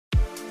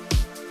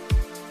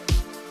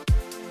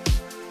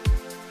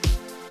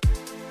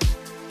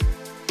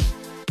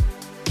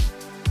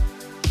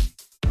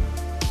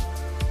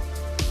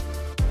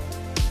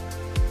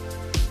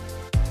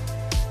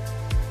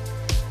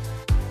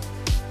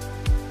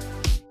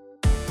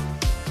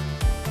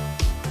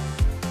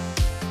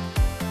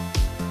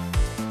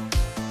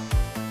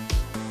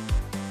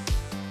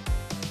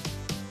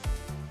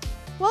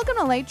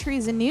Welcome to Light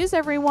Treason News,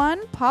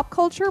 everyone. Pop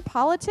culture,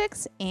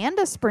 politics, and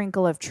a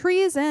sprinkle of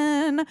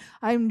treason.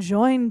 I'm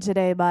joined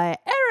today by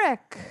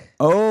Eric.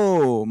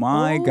 Oh,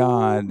 my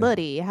God.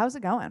 Buddy, how's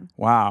it going?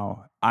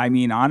 Wow. I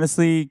mean,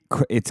 honestly,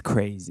 it's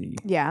crazy.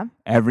 Yeah.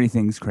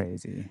 Everything's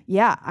crazy.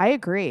 Yeah, I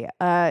agree.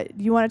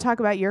 You want to talk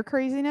about your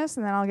craziness,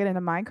 and then I'll get into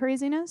my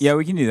craziness? Yeah,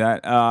 we can do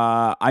that.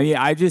 I mean,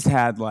 I just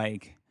had,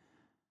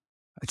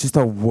 just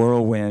a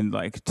whirlwind,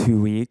 2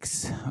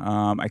 weeks.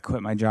 I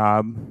quit my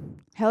job.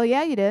 Hell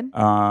yeah, you did.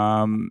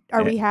 Are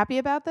we happy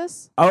about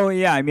this? Oh,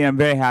 yeah. I mean, I'm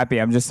very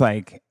happy. I'm just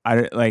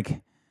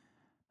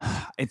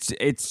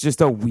it's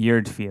just a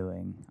weird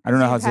feeling. I don't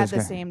know how to had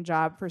the same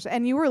job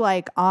and you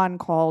were on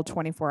call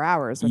 24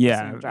 hours with the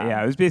same job.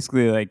 Yeah, it was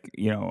basically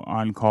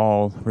on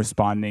call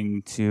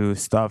responding to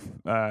stuff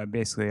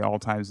basically all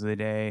times of the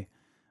day.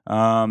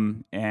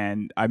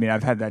 And I mean,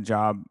 I've had that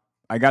job.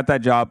 I got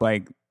that job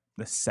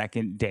the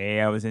second day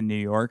I was in New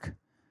York.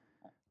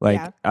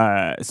 So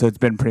it's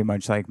been pretty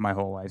much my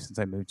whole life since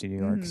I moved to New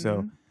York. Mm-hmm.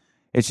 So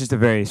it's just a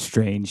very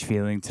strange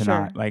feeling to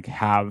not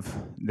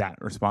have that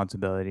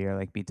responsibility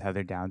or be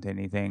tethered down to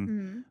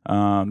anything.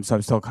 Mm-hmm. So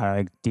I'm still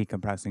kind of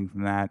decompressing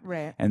from that.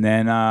 Right. And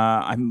then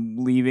I'm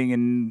leaving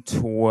in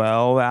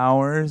 12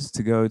 hours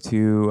to go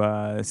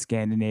to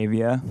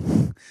Scandinavia.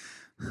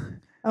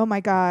 Oh my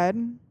God.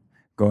 I'm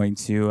going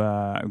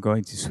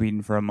to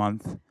Sweden for a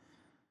month.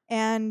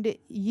 And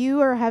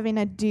you are having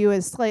to do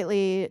a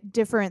slightly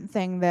different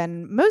thing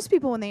than most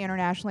people when they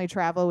internationally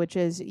travel, which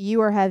is you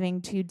are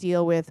having to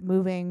deal with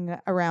moving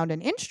around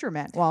an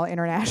instrument while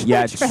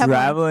internationally traveling.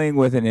 Traveling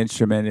with an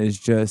instrument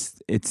is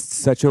it's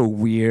such a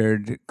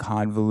weird,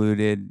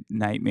 convoluted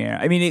nightmare.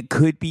 I mean, it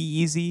could be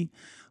easy.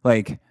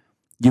 You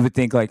would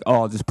think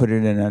I'll just put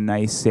it in a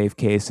nice safe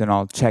case and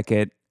I'll check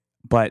it.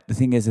 But the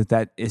thing is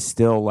that is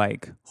still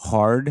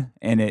hard,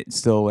 and it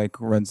still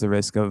runs the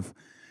risk of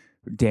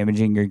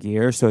damaging your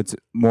gear, so it's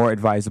more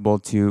advisable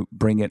to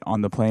bring it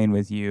on the plane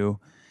with you.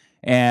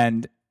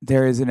 And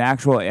there is an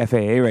actual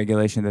FAA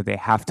regulation that they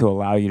have to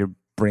allow you to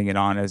bring it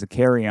on as a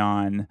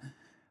carry-on,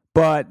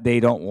 but they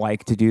don't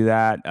like to do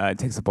that. It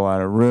takes up a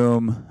lot of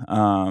room,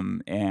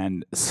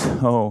 and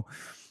so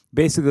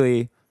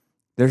basically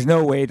there's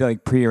no way to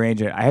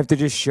prearrange it. I have to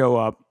just show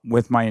up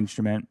with my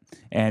instrument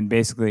and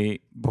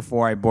basically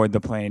before I board the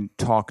plane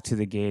talk to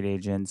the gate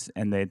agents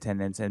and the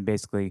attendants and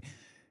basically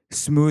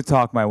smooth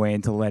talk my way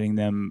into letting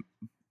them.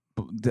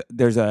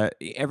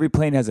 Every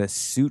plane has a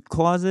suit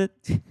closet.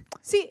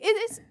 See,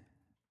 it is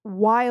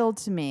wild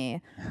to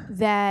me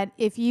that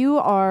if you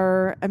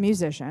are a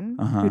musician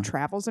who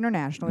travels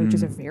internationally, which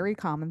is a very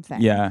common thing.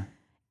 Yeah.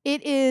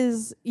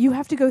 You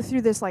have to go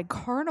through this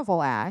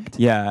carnival act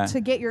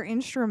to get your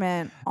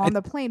instrument on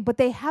the plane, but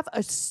they have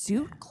a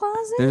suit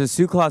closet? There's a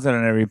suit closet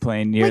on every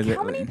plane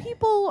how many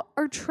people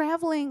are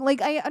traveling?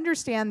 I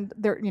understand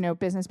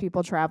business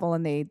people travel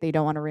and they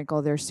don't want to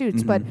wrinkle their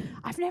suits, but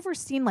I've never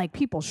seen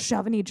people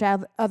shoving each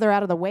other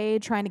out of the way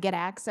trying to get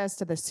access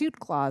to the suit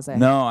closet.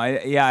 No, I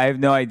have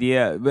no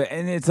idea.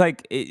 And it's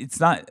it's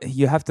not,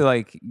 you have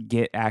to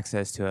get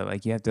access to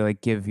it. You have to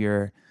give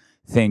your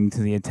thing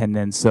to the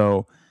attendant.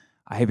 So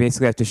I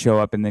basically have to show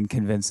up and then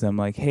convince them,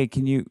 hey,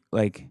 can you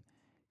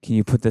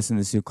put this in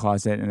the suit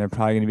closet? And they're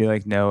probably going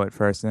to be no at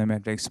first. And then I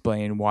have to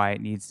explain why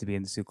it needs to be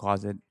in the suit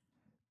closet.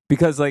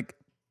 Because,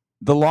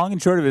 the long and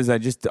short of it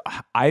is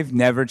I've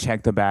never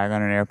checked a bag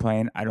on an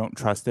airplane. I don't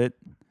trust it.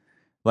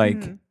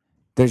 I've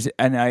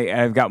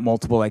got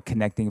multiple,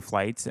 connecting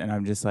flights. And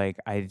I'm just I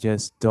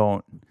just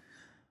don't.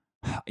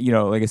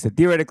 Like I said,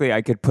 theoretically,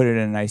 I could put it in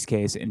a nice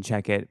case and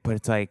check it, but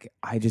it's I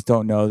just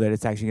don't know that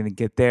it's actually going to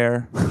get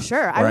there.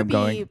 Sure, I would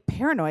be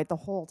paranoid the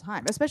whole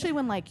time, especially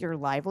when your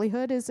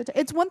livelihood is.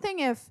 It's one thing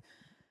if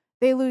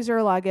they lose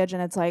their luggage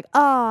and it's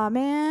oh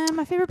man,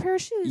 my favorite pair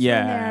of shoes in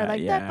there,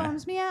 that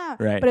bums me out.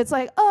 Right. But it's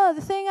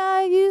the thing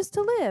I used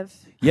to live.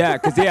 Yeah,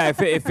 because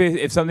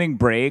if something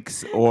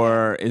breaks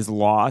or is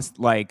lost,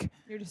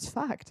 you're just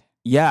fucked.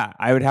 Yeah,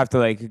 I would have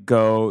to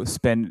go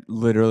spend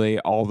literally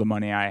all the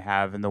money I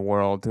have in the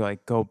world to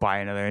go buy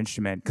another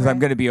instrument because I'm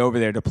going to be over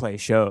there to play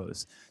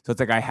shows. So it's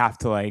I have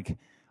to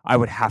I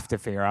would have to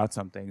figure out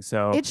something.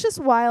 So it's just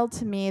wild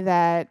to me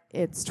that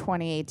it's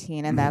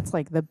 2018 and that's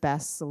the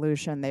best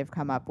solution they've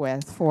come up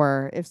with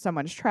for if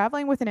someone's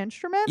traveling with an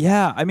instrument.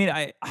 Yeah, I mean,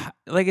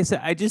 like I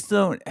said, I just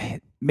don't.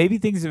 Maybe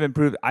things have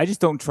improved. I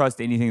just don't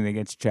trust anything that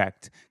gets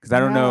checked because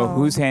I don't know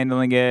who's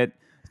handling it.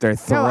 They're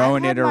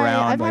throwing it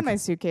around. I've had my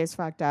suitcase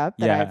fucked up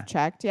that I've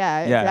checked.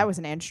 Yeah, if that was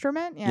an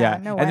instrument. Yeah,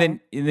 no way. And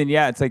then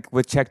it's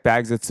with checked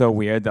bags, it's so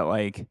weird that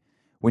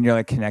when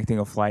you're connecting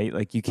a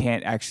flight, you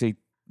can't actually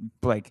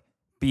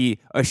be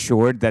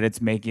assured that it's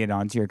making it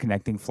onto your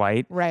connecting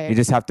flight. Right. You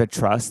just have to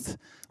trust.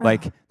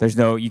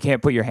 You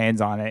can't put your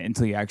hands on it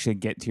until you actually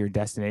get to your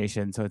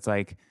destination. So it's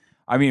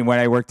I mean, when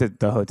I worked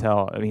at the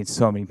hotel, I mean,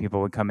 so many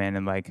people would come in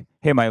and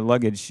hey, my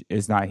luggage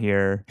is not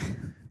here.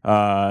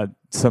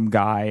 Some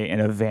guy in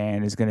a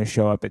van is going to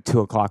show up at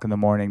 2:00 in the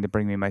morning to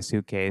bring me my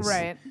suitcase.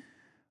 Right.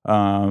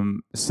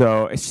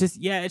 So it's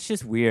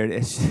just weird.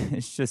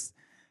 It's just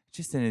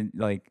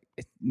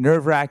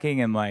nerve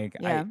wracking and like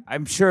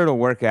I'm sure it'll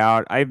work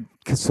out. I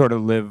sort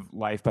of live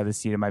life by the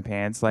seat of my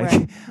pants.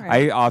 Like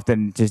I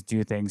often just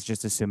do things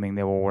just assuming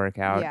they will work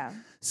out. Yeah.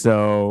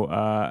 So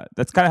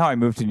that's kind of how I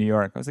moved to New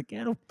York. I was like,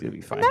 yeah, it'll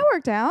be fine. And that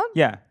worked out.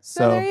 Yeah.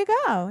 So there you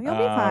go. You'll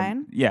be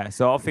fine. Yeah.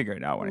 So I'll figure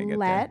it out when I get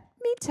there.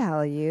 Let me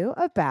tell you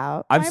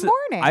about my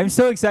morning. I'm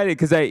so excited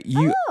because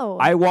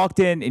I walked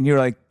in and you were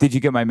like, did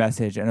you get my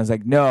message? And I was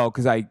like, no,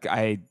 because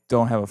I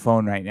don't have a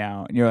phone right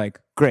now. And you're like,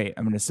 great,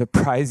 I'm going to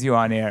surprise you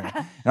on air.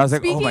 And I was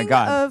like, oh my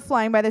God. Speaking of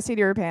flying by the seat of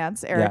your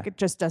pants, Eric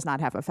just does not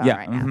have a phone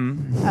right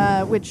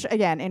now. Which,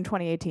 again, in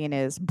 2018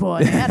 is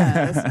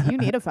bananas. You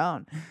need a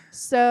phone.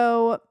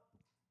 So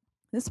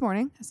this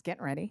morning, I was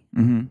getting ready.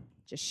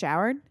 Just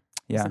showered.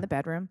 Was in the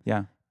bedroom.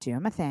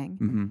 Doing my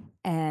thing.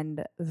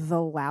 And the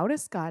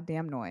loudest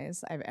goddamn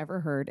noise I've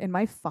ever heard in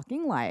my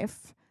fucking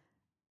life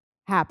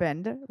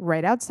happened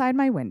right outside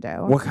my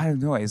window. What kind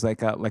of noise?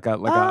 Like a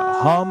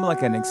hum,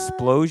 like an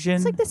explosion?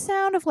 It's like the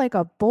sound of like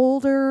a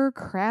boulder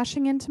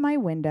crashing into my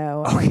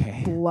window and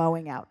like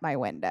blowing out my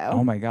window.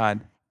 Oh my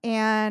God.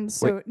 And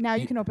so now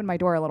you can open my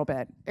door a little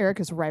bit. Eric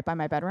is right by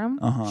my bedroom.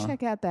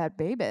 Check out that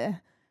baby.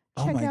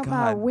 Check out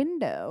my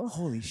window.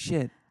 Holy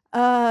shit.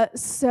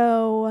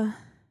 So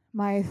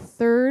my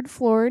third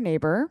floor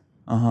neighbor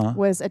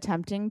was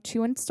attempting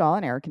to install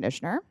an air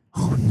conditioner.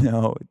 Oh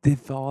no! It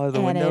fell out of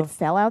the window. And it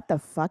fell out the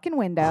fucking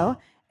window,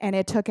 and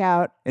it took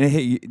out. And it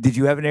hit you. Did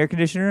you have an air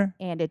conditioner?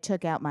 And it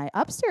took out my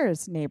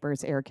upstairs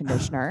neighbor's air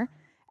conditioner,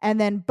 and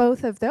then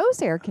both of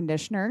those air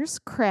conditioners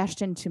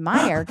crashed into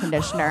my air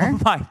conditioner. Oh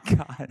my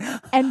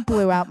God! And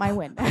blew out my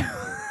window.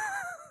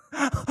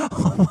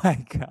 Oh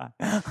my God.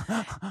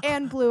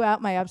 And blew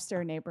out my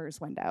upstairs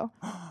neighbor's window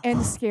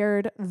and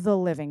scared the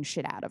living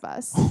shit out of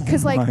us.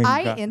 Because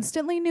I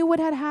instantly knew what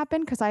had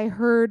happened because I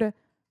heard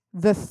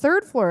the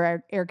third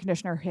floor air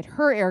conditioner hit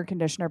her air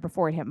conditioner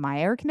before it hit my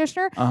air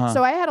conditioner.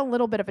 So I had a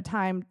little bit of a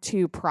time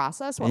to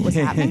process what was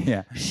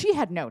happening. She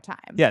had no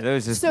time. Yeah, there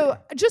was just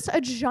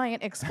a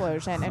giant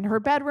explosion in her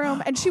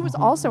bedroom. And she was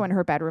also in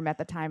her bedroom at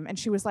the time. And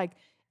she was like,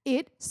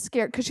 it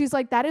scared, because she's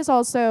like, that is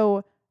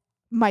also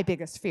my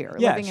biggest fear.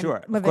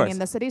 Living in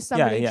the city,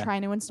 somebody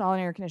trying to install an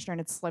air conditioner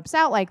and it slips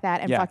out like that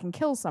and fucking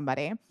kills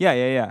somebody.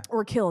 Yeah.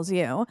 Or kills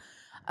you.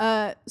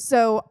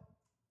 So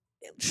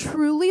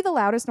truly the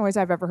loudest noise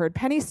I've ever heard.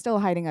 Penny's still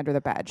hiding under the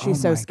bed. She's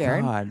so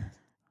scared.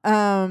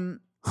 God.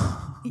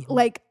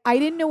 Like I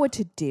didn't know what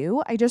to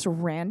do. I just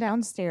ran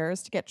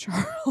downstairs to get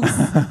Charles.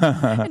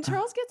 And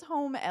Charles gets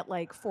home at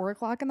like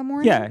 4:00 in the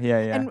morning. Yeah.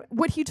 And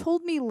what he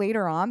told me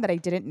later on that I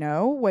didn't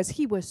know was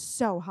he was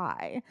so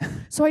high.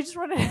 So I just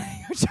run in,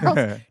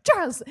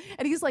 Charles.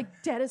 And he's like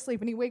dead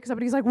asleep and he wakes up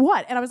and he's like,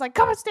 what? And I was like,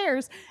 come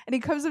upstairs. And he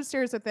comes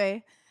upstairs with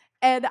me.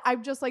 And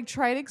I'm just like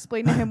trying to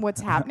explain to him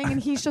what's happening.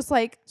 And he's just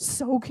like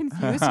so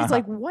confused. He's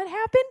like, what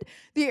happened?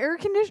 The air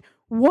conditioner?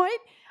 What?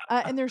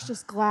 And there's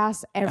just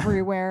glass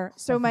everywhere.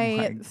 So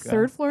my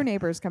third floor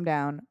neighbors come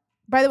down.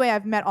 By the way,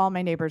 I've met all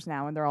my neighbors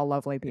now and they're all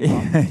lovely people.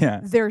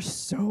 Yeah. They're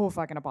so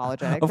fucking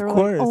apologetic. They're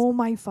course. Like, oh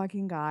my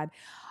fucking God.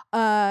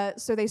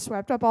 So they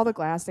swept up all the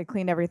glass. They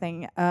cleaned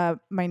everything.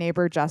 My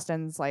neighbor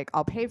Justin's like,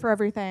 I'll pay for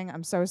everything.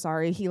 I'm so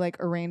sorry. He like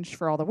arranged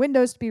for all the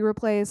windows to be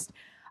replaced.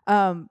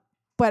 But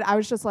I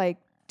was just like,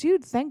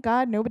 dude, thank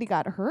God nobody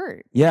got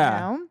hurt.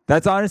 Yeah. You know?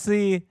 That's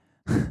honestly,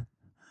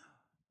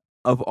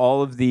 of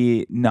all of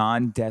the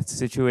non-death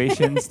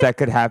situations that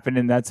could happen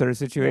in that sort of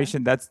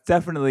situation, that's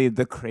definitely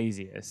the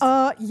craziest.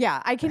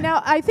 Yeah. I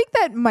think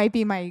that might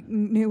be my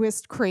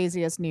newest,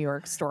 craziest New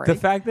York story. The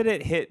fact that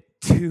it hit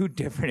 2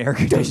 different air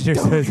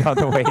conditioners on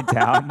the way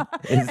down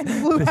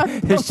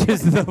is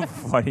just the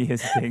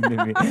funniest thing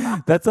to me.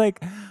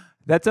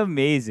 That's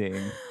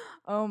amazing.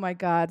 Oh my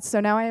God. So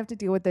now I have to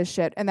deal with this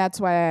shit. And that's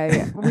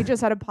why we just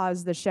had to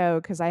pause the show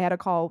because I had to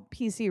call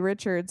PC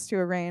Richards to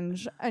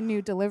arrange a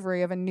new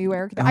delivery of a new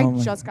air conditioner.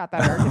 I just got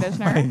that air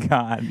conditioner. Oh my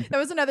God. That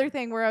was another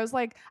thing where I was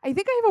like, I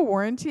think I have a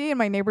warranty. And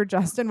my neighbor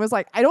Justin was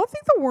like, I don't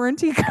think the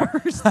warranty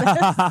covers this.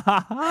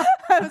 I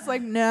was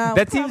like, no.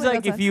 That seems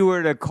like if you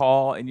were to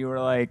call and you were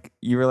like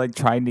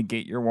trying to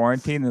get your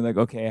warranty and they're like,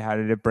 okay, how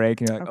did it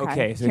break? And you're like,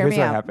 okay, so here's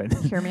what happened.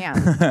 Hear me out.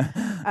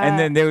 And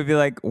then they would be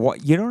like,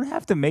 what? You don't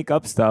have to make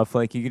up stuff.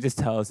 Like you could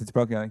just tell us it's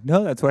broken. You're like,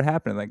 no, that's what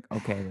happened. I'm like,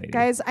 okay, lady.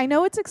 Guys, I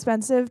know it's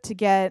expensive to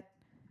get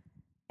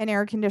an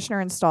air conditioner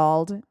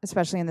installed,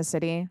 especially in the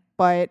city,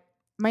 but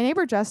my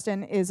neighbor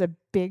Justin is a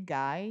big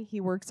guy.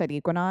 He works at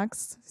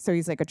Equinox, so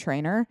he's like a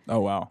trainer. Oh,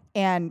 wow.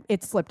 And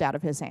it slipped out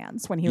of his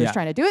hands when he was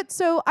trying to do it.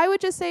 So I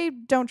would just say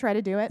don't try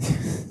to do it,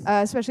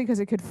 especially because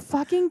it could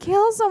fucking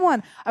kill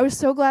someone. I was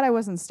so glad I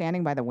wasn't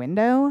standing by the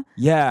window.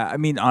 Yeah, I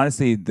mean,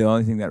 honestly, the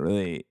only thing that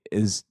really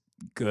is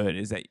good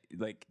is that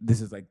like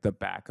this is like the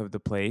back of the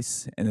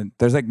place and then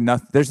there's like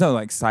there's no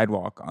like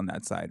sidewalk on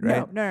that side,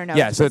 right? No.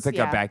 Yeah, so it's like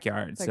a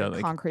backyard. It's like so a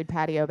like concrete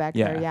patio back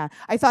there. Yeah.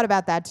 I thought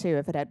about that too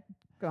if it had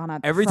gone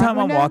out every time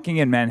window. I'm walking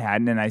in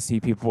Manhattan and I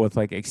see people with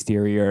like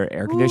exterior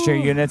air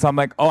conditioning units, I'm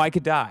like, oh, I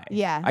could die.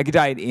 Yeah. I could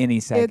die at any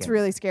second. It's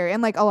really scary.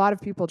 And like a lot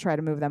of people try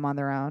to move them on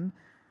their own.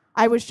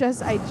 I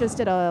just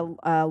did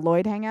a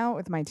Lloyd hangout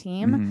with my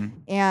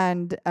team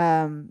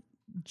and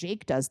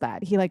Jake does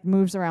that. He like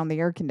moves around the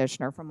air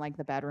conditioner from like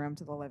the bedroom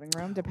to the living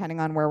room, depending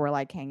on where we're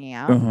like hanging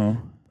out.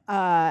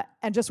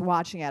 And just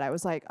watching it, I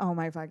was like, oh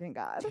my fucking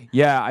God.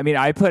 Yeah, I mean,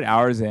 I put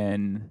ours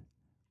in.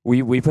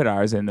 We put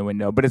ours in the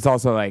window, but it's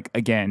also like,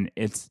 again,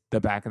 it's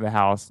the back of the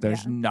house.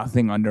 There's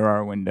nothing under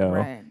our window.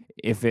 Right.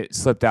 If it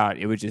slipped out,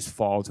 it would just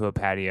fall to a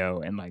patio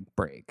and like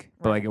break.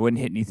 But like it wouldn't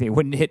hit anything. It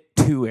wouldn't hit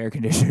 2 air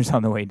conditioners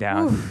on the way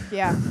down. Oof,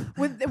 yeah.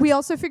 We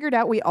also figured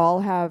out we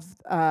all have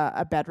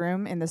a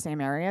bedroom in the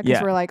same area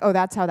because we're like, oh,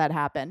 that's how that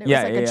happened. It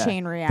was like a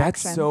chain reaction.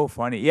 That's so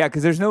funny. Yeah,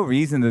 because there's no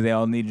reason that they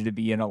all needed to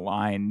be in a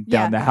line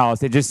down the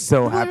house. It just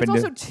so happened.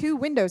 There's also 2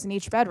 windows in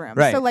each bedroom.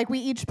 Right. So like we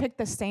each picked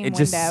the same window. It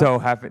just so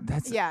happened.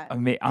 That's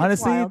amazing.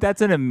 Honestly,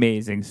 that's an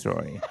amazing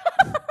story.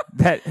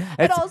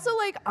 And also,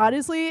 like,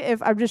 honestly,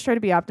 if I'm just trying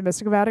to be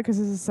optimistic about it because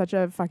this is such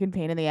a fucking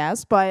pain in the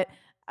ass, but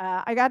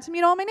I got to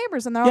meet all my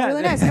neighbors and they're all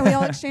really nice. And we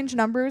all exchange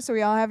numbers, so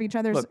we all have each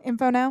other's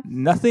info now.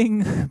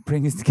 Nothing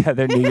brings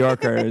together New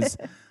Yorkers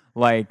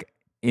like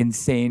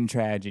insane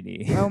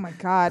tragedy. Oh my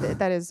God,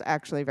 that is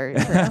actually very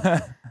true.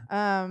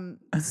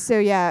 So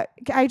yeah,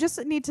 I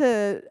just need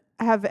to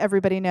have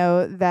everybody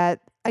know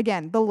that,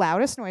 again, the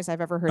loudest noise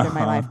I've ever heard in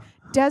my life,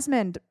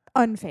 Desmond,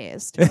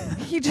 unfazed.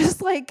 He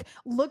just like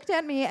looked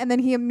at me and then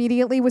he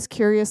immediately was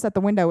curious that the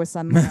window was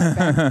suddenly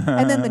open.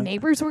 And then the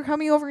neighbors were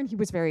coming over and he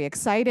was very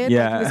excited.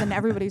 Yeah. Like he was in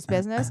everybody's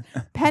business.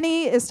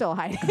 Penny is still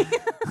hiding.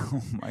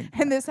 Oh my God.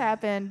 And this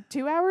happened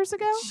 2 hours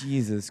ago.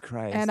 Jesus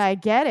Christ. And I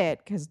get it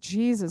because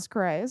Jesus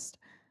Christ.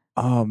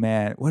 Oh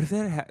man, what if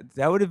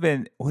that would have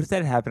been? What if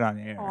that happened on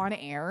air? On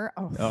air?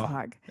 Oh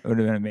fuck! It would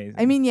have been amazing.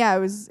 I mean, yeah, it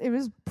was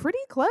pretty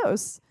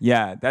close.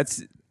 Yeah,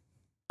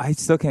 I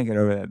still can't get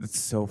over that. That's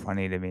so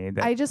funny to me.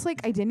 I just like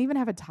I didn't even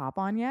have a top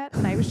on yet,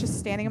 and I was just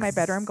standing in my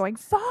bedroom going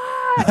 "fuck,"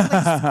 like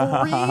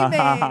screaming.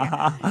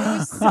 It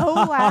was so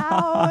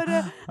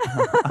loud.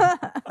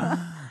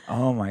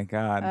 Oh my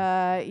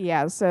God.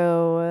 Yeah.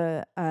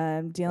 So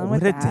dealing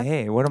with that. What a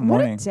day! What a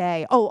morning! What a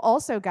day! Oh,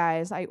 also,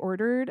 guys, I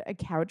ordered a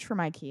couch from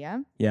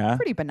IKEA. Yeah.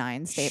 Pretty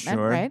benign statement,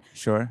 right?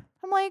 Sure.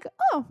 I'm like,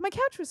 oh, my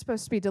couch was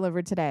supposed to be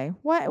delivered today.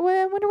 I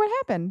wonder what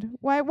happened.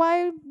 Why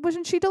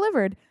wasn't she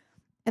delivered?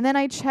 And then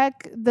I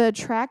check the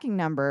tracking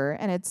number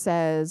and it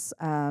says,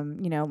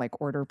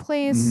 like order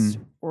placed,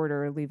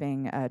 order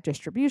leaving a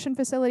distribution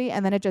facility.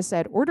 And then it just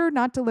said order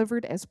not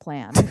delivered as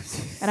planned.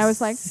 And I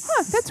was like,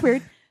 that's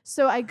weird.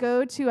 So I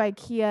go to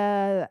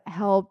IKEA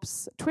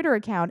Help's Twitter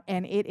account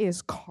and it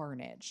is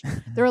carnage.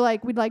 They're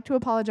like, we'd like to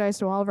apologize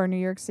to all of our New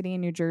York City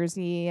and New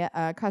Jersey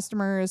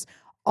customers.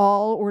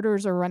 All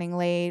orders are running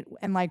late,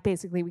 and like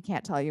basically we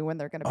can't tell you when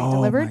they're going to be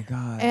delivered. Oh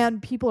my God.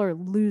 And people are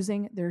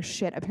losing their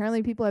shit.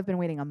 Apparently people have been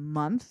waiting a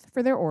month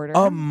for their order.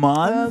 A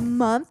month? A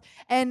month.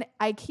 And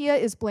IKEA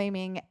is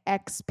blaming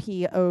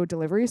XPO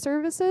delivery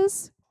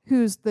services,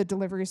 who's the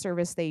delivery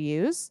service they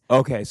use.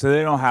 Okay, so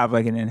they don't have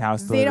like an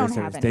in-house delivery service.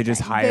 They don't have They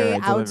just hire a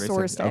delivery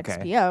service. They outsourced to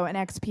XPO, and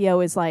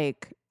XPO is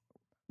like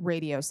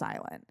radio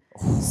silent.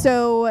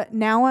 So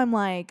now I'm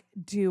like,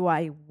 do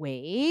I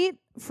wait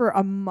for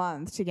a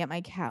month to get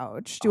my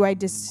couch? Do I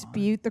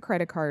dispute the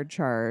credit card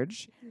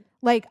charge?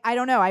 Like, I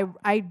don't know.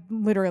 I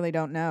literally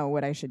don't know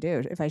what I should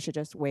do. If I should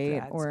just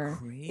wait or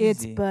crazy.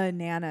 It's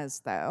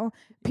bananas though.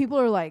 People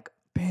are like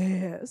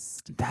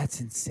pissed.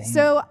 That's insane.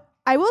 So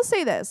I will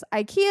say this.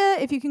 IKEA,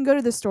 if you can go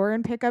to the store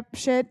and pick up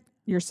shit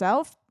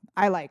yourself,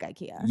 I like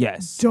IKEA.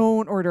 Yes.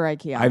 Don't order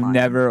IKEA I've online.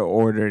 never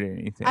ordered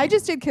anything. I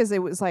just did because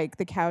it was like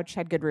the couch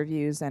had good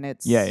reviews and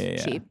it's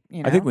cheap.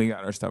 You know? I think we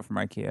got our stuff from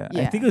IKEA.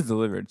 Yeah. I think it was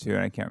delivered too,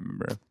 and I can't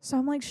remember. So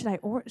I'm like, should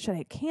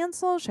I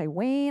cancel? Should I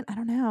wait? I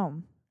don't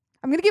know.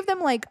 I'm going to give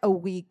them like a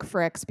week for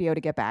XPO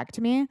to get back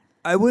to me.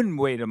 I wouldn't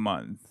wait a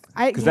month.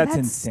 Because that's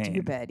insane.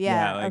 Stupid.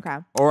 Yeah. Okay.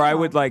 Or I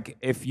would like,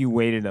 if you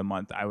waited a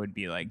month, I would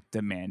be like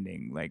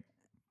demanding like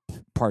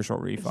partial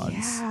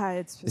refunds. Yeah,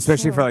 it's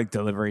especially for like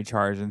delivery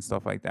charge and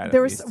stuff like that.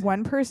 There was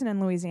one person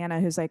in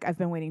Louisiana who's like, I've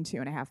been waiting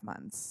 2.5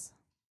 months,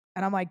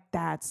 and I'm like,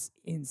 that's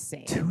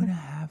insane.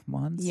 2.5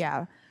 months?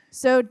 Yeah.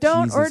 So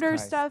don't Jesus order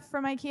Christ. stuff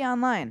from IKEA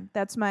online.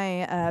 That's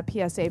my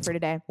PSA for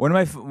today. One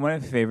of my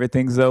favorite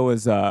things though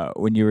was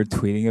when you were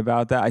tweeting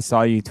about that. I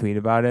saw you tweet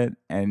about it,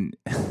 and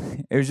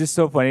it was just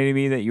so funny to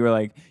me that you were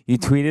like, you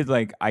tweeted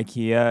like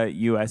IKEA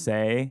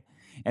USA,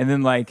 and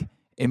then like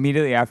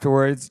immediately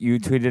afterwards you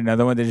tweeted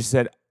another one that just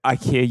said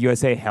IKEA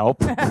USA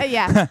help.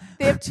 Yeah,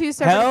 they have 2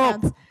 separate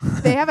Help.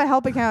 accounts. They have a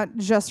help account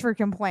just for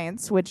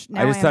complaints, which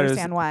now I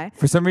understand why.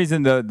 For some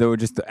reason, they were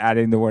just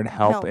adding the word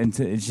help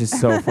into it's just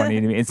so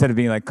funny to me. Instead of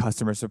being like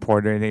customer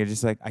support or anything, it's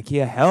just like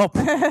IKEA help.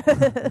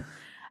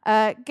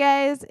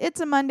 Guys, it's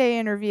a Monday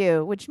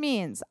interview, which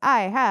means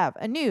I have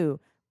a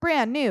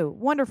brand new,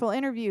 wonderful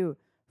interview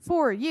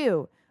for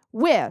you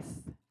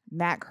with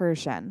Matt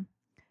Kirshen.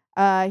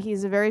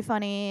 He's a very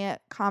funny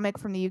comic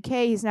from the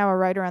UK. He's now a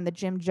writer on the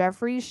Jim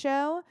Jeffries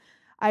show.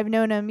 I've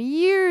known him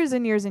years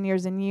and years and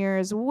years and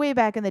years, way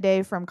back in the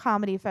day from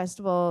comedy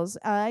festivals.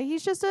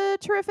 He's just a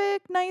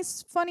terrific,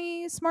 nice,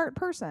 funny, smart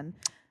person.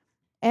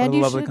 And what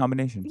a lovely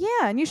combination.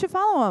 Yeah, and you should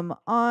follow him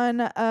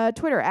on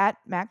Twitter at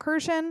Matt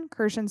Kirshen.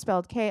 Kirshen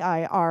spelled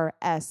Kirshen.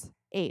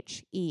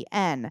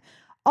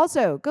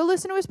 Also, go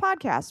listen to his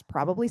podcast,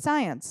 Probably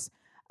Science.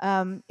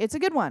 It's a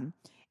good one.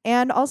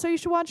 And also, you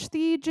should watch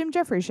the Jim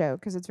Jeffries Show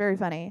because it's very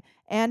funny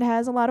and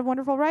has a lot of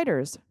wonderful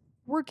writers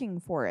working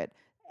for it.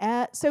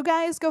 So,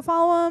 guys, go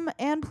follow him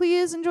and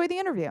please enjoy the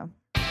interview.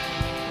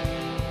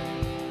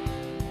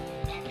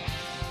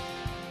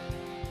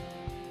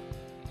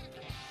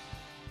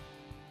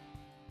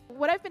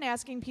 What I've been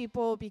asking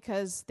people,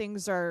 because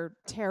things are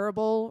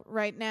terrible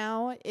right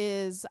now,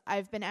 is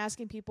I've been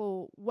asking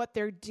people what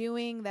they're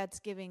doing that's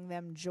giving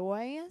them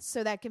joy.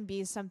 So that can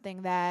be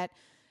something that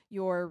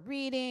you're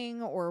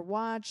reading or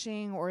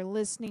watching or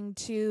listening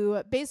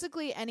to,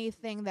 basically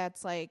anything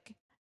that's like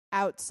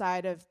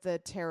outside of the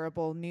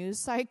terrible news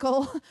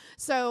cycle.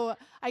 So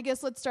I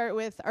guess let's start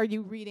with, are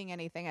you reading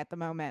anything at the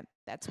moment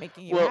that's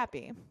making you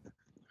happy?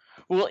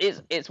 Well,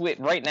 it's weird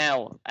right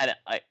now, and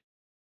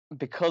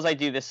because I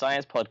do this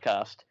science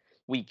podcast,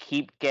 we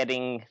keep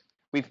getting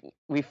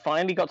we've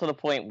finally got to the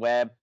point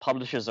where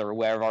publishers are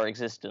aware of our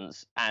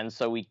existence, and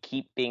so we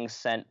keep being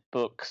sent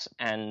books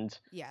and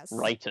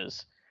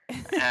writers,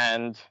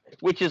 and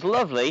which is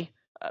lovely,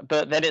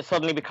 but then it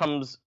suddenly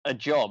becomes a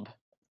job.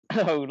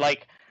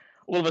 Like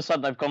all of a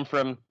sudden I've gone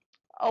from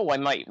I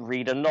might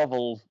read a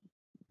novel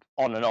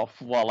on and off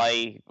while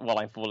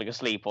I'm falling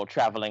asleep or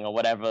traveling or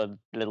whatever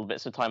little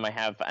bits of time I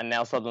have, and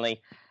now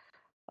suddenly,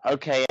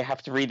 okay, I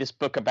have to read this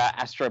book about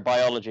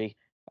astrobiology,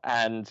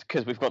 and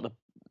because we've got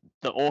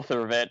the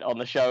author of it on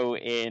the show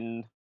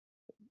in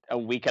a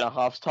week and a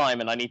half's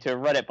time, and I need to have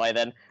read it by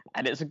then,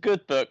 and it's a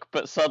good book,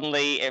 but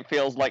suddenly it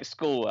feels like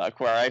schoolwork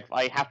where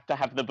I have to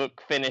have the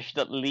book finished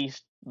at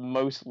least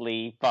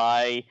mostly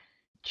by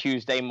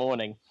Tuesday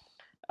morning.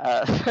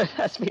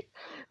 That's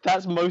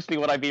mostly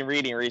what I've been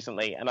reading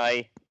recently, and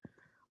I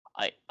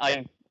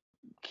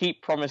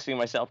keep promising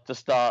myself to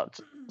start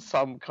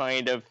some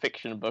kind of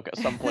fiction book at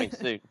some point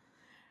soon.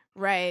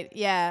 Right.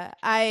 Yeah.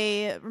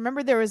 I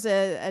remember there was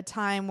a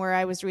time where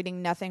I was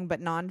reading nothing but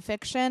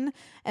nonfiction,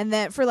 and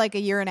then for like a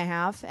year and a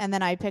half, and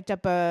then I picked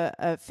up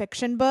a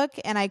fiction book,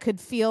 and I could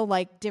feel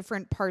like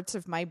different parts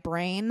of my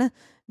brain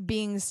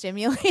being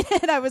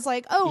stimulated. I was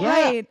like,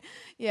 right.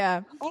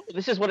 Yeah. Oh,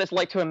 this is what it's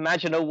like to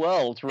imagine a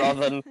world rather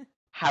than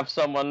have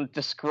someone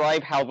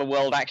describe how the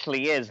world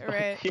actually is.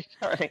 Right.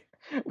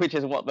 Which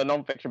is what the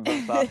nonfiction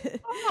books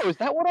are. Is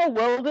that what our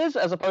world is?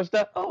 As opposed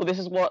to, this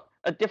is what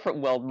a different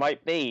world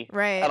might be.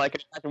 Right. And I can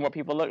imagine what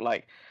people look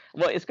like.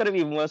 Well, it's going to be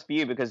even worse for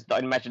you because I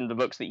imagine the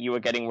books that you were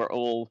getting were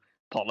all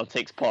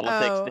politics.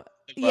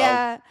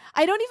 Yeah.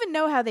 I don't even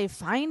know how they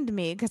find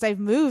me because I've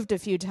moved a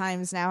few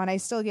times now and I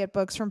still get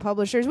books from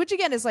publishers, which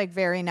again is like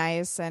very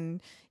nice,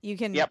 and you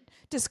can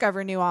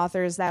discover new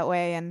authors that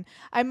way. And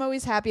I'm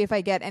always happy if I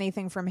get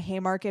anything from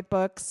Haymarket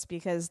Books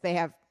because they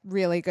have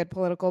really good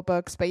political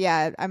books. But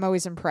yeah, I'm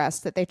always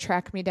impressed that they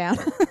track me down.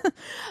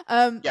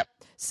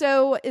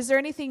 So is there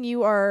anything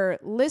you are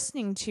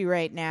listening to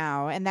right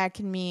now? And that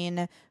can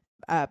mean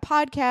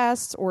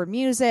podcasts or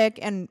music,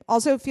 and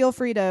also feel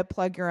free to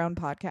plug your own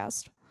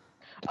podcast.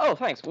 Oh,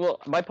 thanks.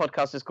 Well, my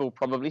podcast is called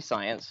Probably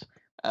Science.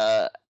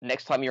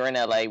 Next time you're in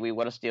LA, we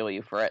want to steal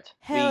you for it.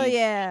 Hell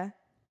yeah.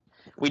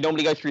 We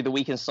normally go through the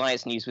week in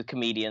science news with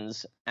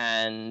comedians,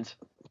 and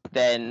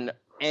then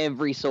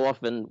every so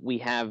often we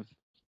have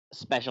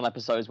special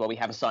episodes where we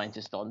have a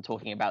scientist on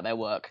talking about their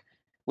work,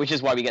 which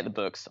is why we get the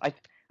books. I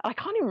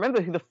can't even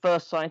remember who the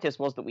first scientist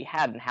was that we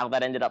had and how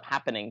that ended up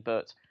happening,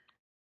 but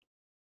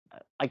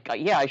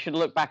I should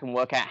look back and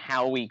work out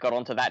how we got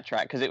onto that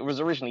track, because it was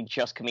originally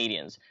just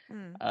comedians,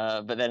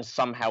 but then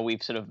somehow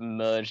we've sort of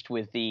merged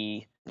with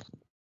the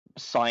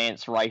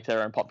science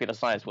writer and popular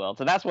science world.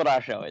 So that's what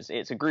our show is.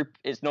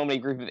 It's normally a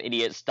group of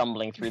idiots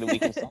stumbling through the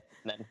week and stuff,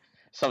 and then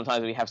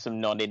sometimes we have some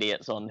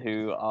non-idiots on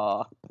who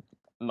are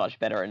much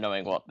better at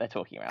knowing what they're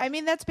talking about. I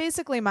mean, that's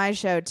basically my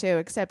show too,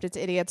 except it's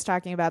idiots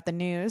talking about the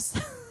news.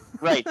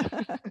 Right.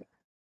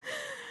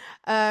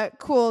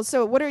 Cool.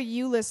 So what are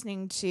you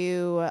listening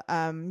to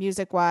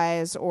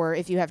music-wise, or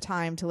if you have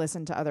time to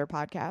listen to other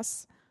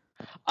podcasts?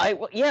 I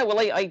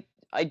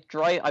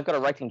drive. I've got a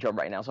writing job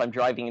right now, so I'm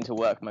driving into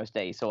work most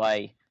days. So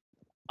I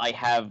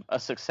have a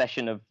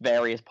succession of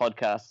various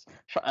podcasts.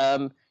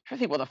 Trying to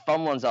think what the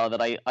fun ones are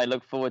that I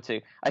look forward to.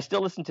 I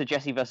still listen to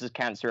Jesse versus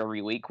Cancer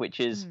every week, which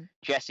is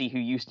Jesse, who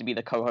used to be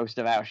the co-host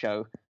of our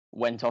show,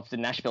 went off to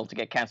Nashville to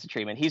get cancer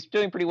treatment. He's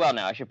doing pretty well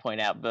now, I should point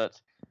out,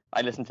 but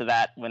I listen to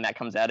that when that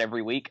comes out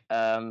every week.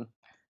 And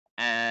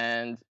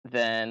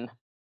then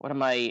what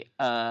am I?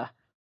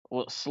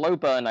 Slow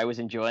Burn I was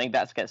enjoying.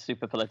 That gets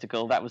super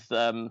political. That was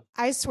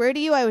I swear to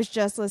you, I was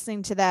just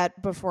listening to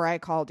that before I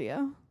called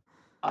you.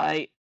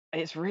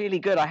 It's really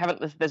good.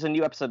 There's a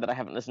new episode that I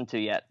haven't listened to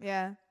yet.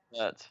 Yeah.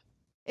 But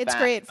it's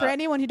great. For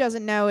anyone who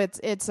doesn't know,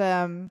 it's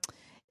a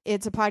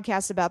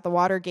podcast about the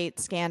Watergate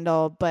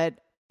scandal, but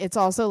it's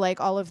also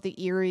like all of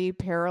the eerie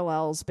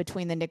parallels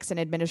between the Nixon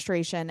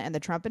administration and the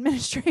Trump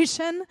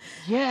administration.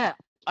 Yeah,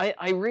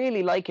 I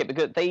really like it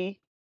because they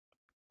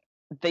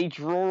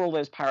draw all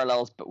those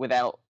parallels, but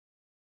without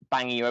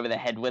banging you over the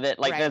head with it.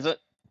 Like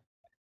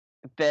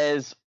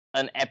there's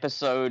an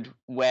episode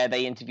where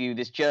they interview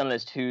this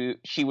journalist who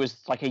she was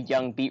like a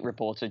young beat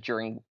reporter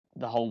during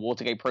the whole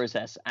Watergate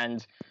process,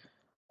 and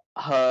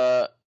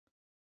her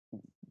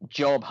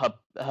job,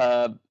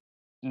 her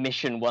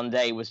mission one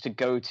day was to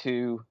go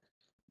to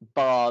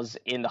bars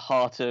in the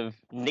heart of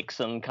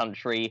Nixon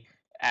country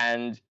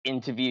and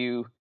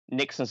interview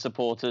Nixon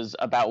supporters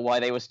about why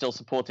they were still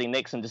supporting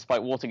Nixon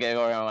despite Watergate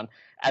going on.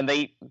 And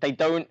they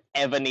don't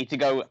ever need to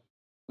go.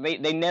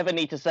 They never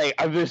need to say,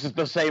 oh, this is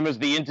the same as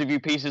the interview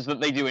pieces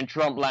that they do in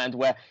Trump land,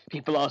 where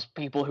people ask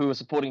people who are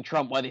supporting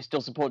Trump why they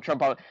still support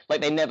Trump. Like,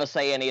 they never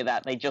say any of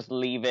that. They just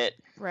leave it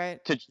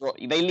to draw.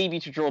 They leave you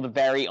to draw the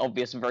very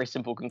obvious and very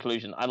simple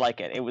conclusion. I like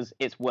it.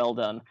 It's well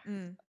done.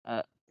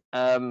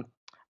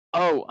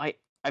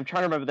 I'm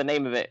trying to remember the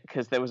name of it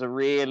because there was a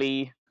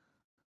really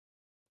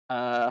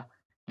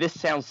This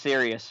Sounds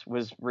Serious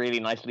was really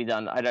nicely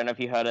done. I don't know if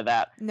you heard of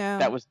that. No.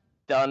 That was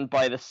done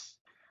by this.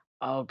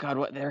 Oh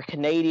God, they're a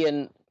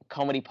Canadian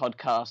comedy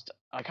podcast.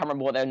 I can't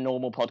remember what their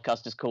normal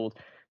podcast is called,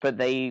 but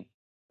they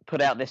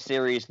put out this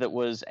series that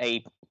was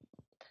a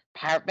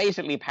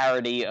basically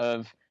parody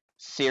of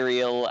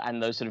Serial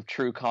and those sort of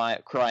true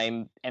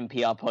crime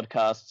NPR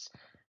podcasts.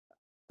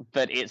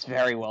 But it's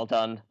very well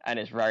done and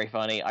it's very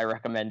funny. I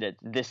recommend it.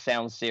 This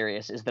Sounds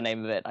Serious is the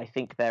name of it. I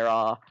think there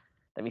are.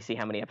 Let me see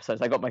how many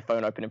episodes. I got my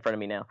phone open in front of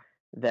me now.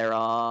 There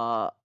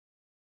are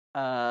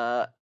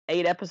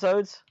 8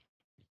 episodes.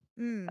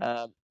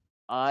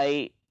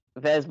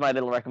 There's my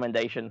little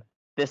recommendation.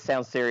 This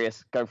Sounds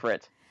Serious. Go for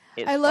it.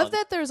 I love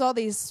that there's all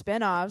these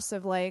spin-offs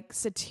of like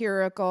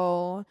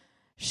satirical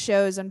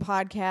shows and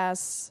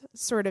podcasts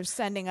sort of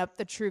sending up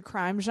the true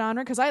crime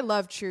genre, because I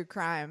love true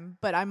crime,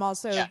 but I'm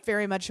also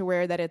very much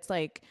aware that it's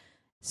like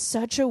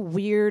such a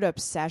weird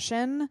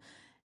obsession.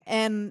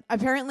 And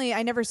apparently,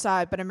 I never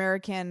saw it, but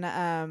American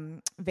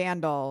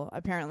Vandal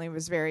apparently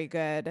was very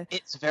good.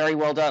 It's very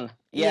well done.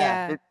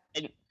 Yeah.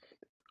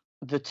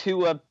 The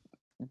two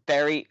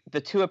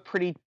are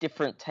pretty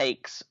different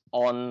takes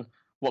on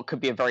what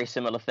could be a very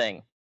similar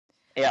thing.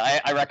 Yeah,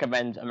 I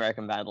recommend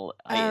American Vandal.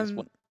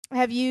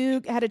 Have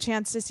you had a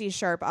chance to see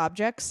Sharp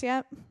Objects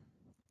yet?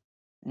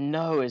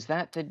 No, is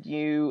that the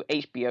new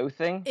HBO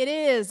thing? It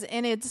is,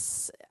 and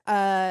it's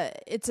a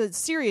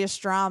serious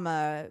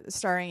drama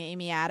starring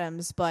Amy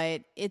Adams,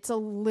 but it's a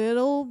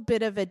little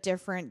bit of a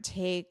different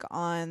take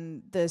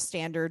on the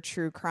standard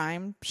true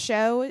crime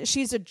show.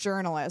 She's a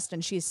journalist,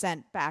 and she's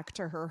sent back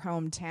to her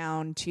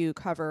hometown to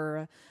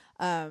cover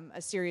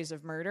a series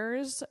of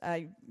murders.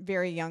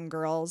 Very young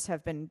girls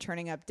have been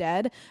turning up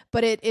dead,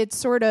 but it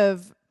sort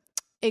of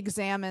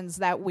examines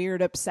that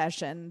weird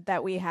obsession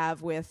that we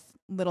have with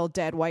little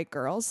dead white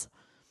girls.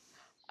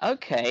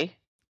 Okay.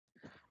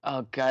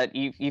 Oh God,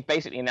 you've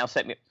basically now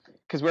set me,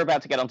 because we're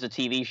about to get onto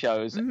TV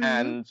shows,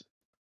 and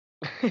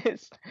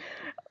it's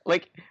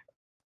like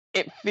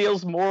it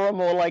feels more and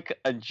more like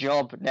a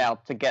job now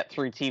to get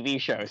through TV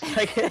shows.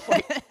 Like it's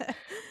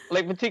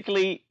like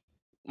particularly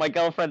my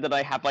girlfriend and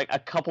I have like a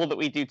couple that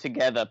we do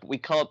together, but we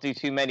can't do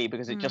too many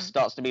because it just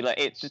starts to be like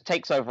it just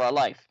takes over our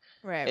life.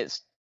 Right.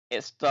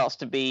 It starts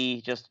to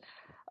be just,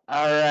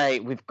 all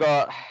right, we've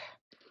got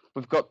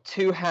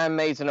 2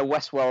 Handmaids and a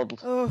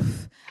Westworld.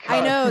 Oof.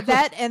 I know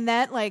that, and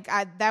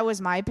that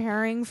was my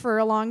pairing for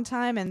a long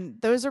time, and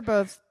those are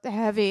both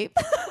heavy.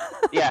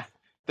 Yeah,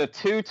 the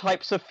 2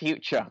 types of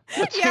future.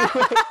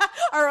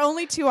 Our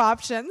only 2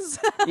 options.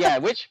 Yeah,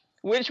 which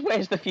way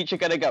is the future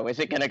going to go? Is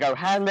it going to go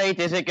Handmaid?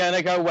 Is it going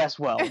to go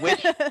Westworld?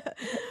 Which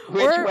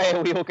way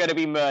are we all going to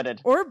be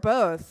murdered? Or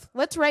both.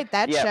 Let's write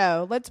that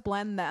show. Let's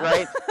blend them.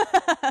 Right.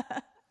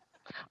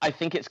 I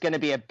think it's going to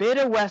be a bit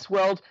of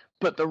Westworld,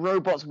 but the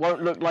robots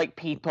won't look like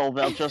people.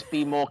 They'll just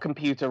be more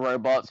computer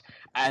robots.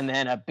 And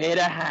then a bit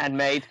of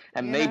Handmaid,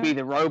 and maybe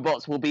the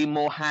robots will be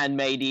more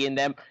handmaidy in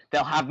them.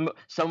 They'll have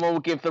someone will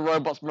give the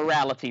robots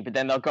morality, but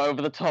then they'll go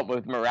over the top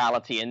with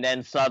morality, and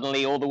then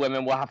suddenly all the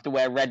women will have to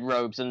wear red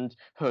robes and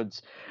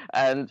hoods.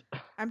 And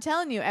I'm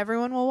telling you,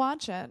 everyone will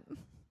watch it.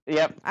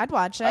 Yep, I'd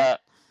watch it.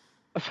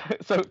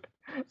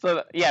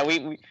 So yeah,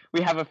 we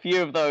have a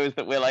few of those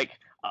that we're like,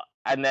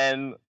 and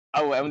then.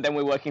 Oh, and then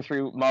we're working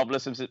through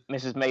Marvelous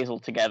Mrs. Maisel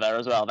together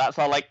as well. That's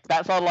our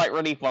light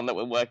relief one that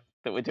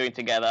we're doing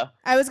together.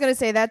 I was gonna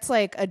say that's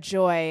like a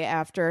joy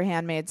after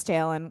Handmaid's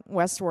Tale and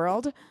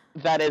Westworld.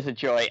 That is a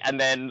joy, and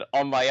then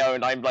on my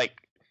own, I'm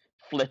like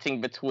flitting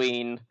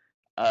between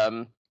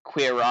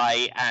Queer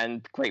Eye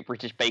and Great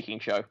British Baking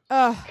Show.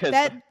 Oh,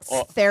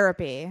 that's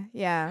therapy.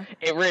 Yeah,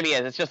 it really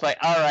is. It's just like,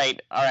 all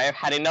right, I've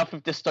had enough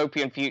of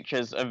dystopian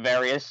futures of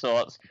various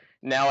sorts.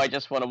 Now I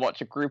just want to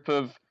watch a group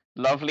of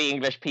lovely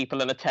English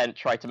people in a tent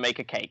try to make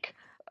a cake.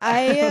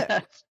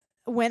 I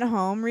went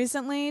home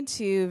recently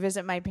to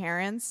visit my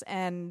parents,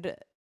 and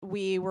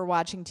we were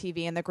watching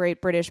TV, and the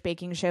Great British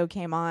Baking Show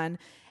came on,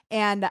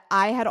 and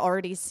I had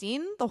already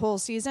seen the whole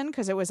season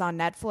because it was on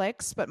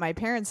Netflix, but my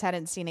parents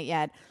hadn't seen it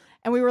yet.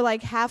 And we were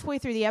like halfway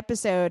through the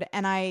episode,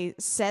 and I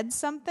said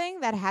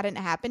something that hadn't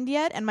happened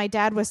yet, and my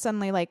dad was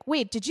suddenly like,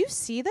 wait, did you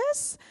see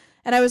this?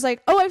 And I was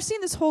like, oh, I've seen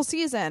this whole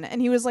season.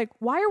 And he was like,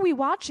 why are we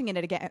watching it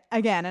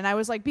again? And I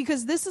was like,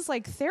 because this is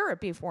like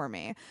therapy for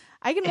me.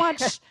 I can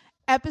watch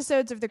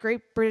episodes of the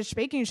Great British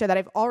Baking Show that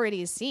I've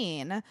already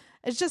seen.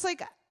 It's just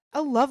like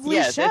a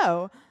lovely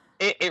show.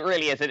 It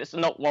really is. It's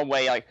not one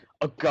way like,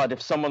 oh God,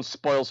 if someone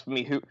spoils for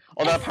me, who...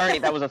 Although apparently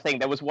that was a thing.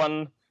 There was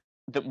one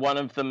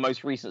of the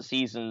most recent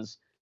seasons,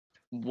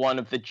 one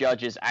of the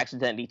judges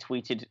accidentally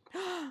tweeted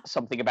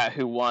something about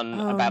who won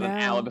an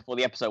hour before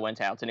the episode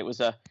went out, and it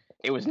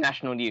was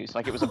national news.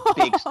 Like, it was a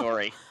big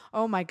story.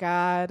 Oh my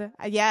God.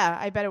 Yeah,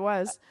 I bet it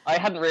was. I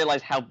hadn't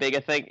realized how big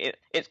a thing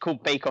it's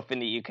called Bake Off in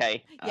the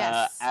UK.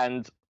 Yes.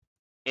 And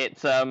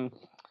it's but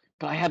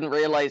I hadn't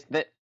realized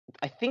that.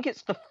 I think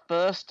it's the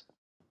first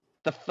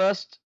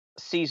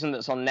season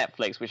that's on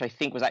Netflix, which I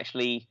think was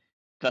actually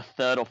the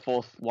third or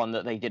fourth one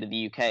that they did in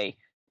the UK.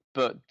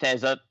 But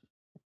there's are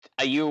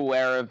you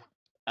aware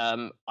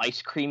of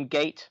Ice Cream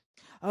Gate?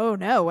 Oh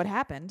no, what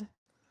happened?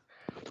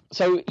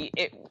 So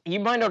you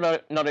might not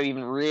have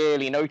even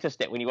really noticed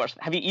it when you watched.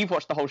 You've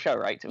watched the whole show,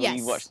 right?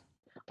 Yes.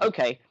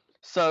 Okay,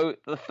 so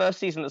the first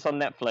season that's on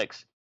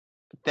Netflix,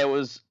 there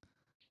was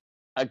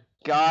a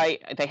guy.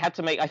 They had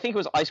to make. I think it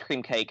was ice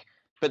cream cake,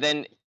 but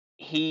then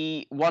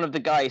one of the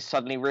guys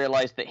suddenly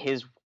realized that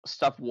his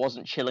stuff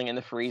wasn't chilling in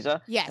the freezer.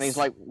 Yes. And he's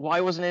like,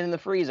 why wasn't it in the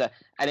freezer?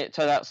 And it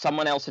turned out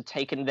someone else had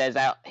taken his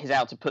out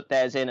to put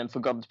theirs in and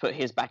forgotten to put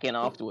his back in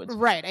afterwards.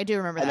 Right, I do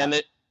remember that. And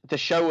then the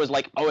show was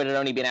like, oh, it had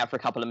only been out for a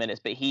couple of minutes,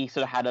 but he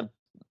sort of had a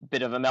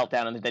bit of a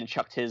meltdown and then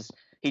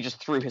he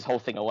just threw his whole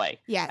thing away.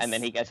 Yes. And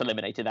then he gets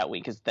eliminated that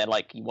week because they're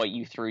like, what,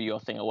 you threw your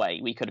thing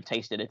away. We could have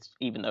tasted it,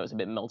 even though it's a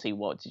bit melty.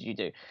 What did you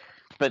do?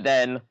 But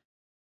then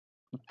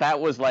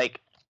that was like,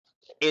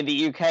 in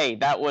the UK,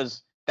 that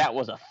was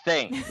a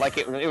thing. Like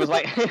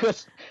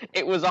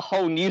it was a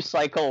whole news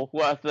cycle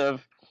worth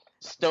of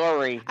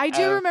story. I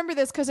do remember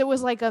this because it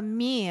was like a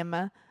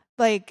meme,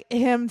 like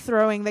him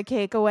throwing the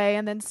cake away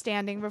and then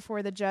standing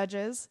before the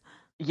judges.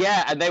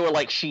 Yeah, and they were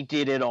like, she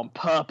did it on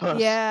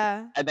purpose.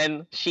 Yeah. And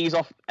then she's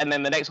off, and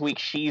then the next week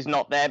she's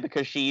not there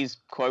because she's,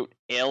 quote,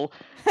 ill.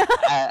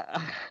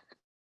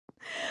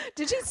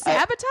 Did she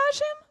sabotage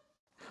him?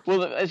 Well,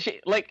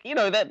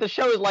 the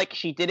show is like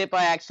she did it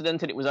by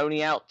accident, and it was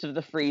only out to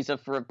the freezer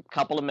for a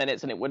couple of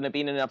minutes, and it wouldn't have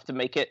been enough to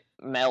make it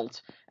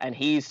melt. And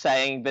he's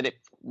saying that it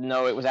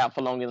was out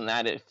for longer than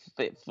that.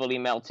 It fully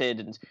melted,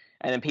 and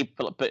then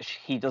people, but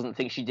he doesn't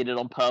think she did it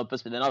on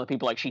purpose. But then other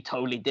people like she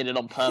totally did it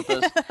on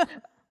purpose.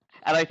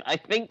 And I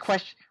think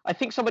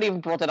somebody even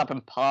brought it up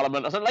in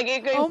Parliament or something.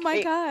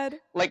 Like, God!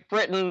 Like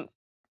Britain.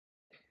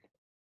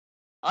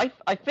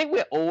 I think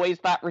we're always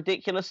that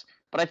ridiculous,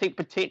 but I think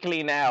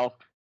particularly now.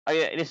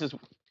 This is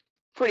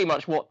pretty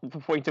much what the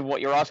point of what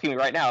you're asking me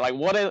right now. Like,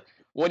 what are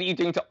you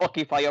doing to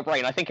occupy your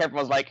brain? I think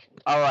everyone's like,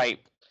 all right,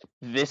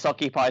 this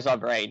occupies our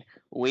brain.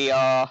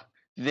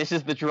 This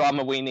is the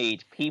drama we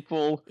need.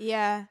 People.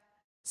 Yeah.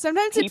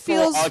 Sometimes it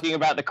feels arguing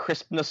about the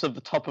crispness of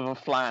the top of a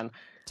flan.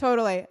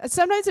 Totally.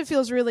 Sometimes it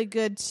feels really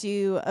good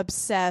to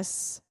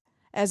obsess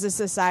as a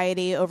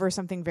society over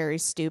something very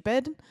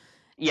stupid.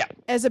 Yeah.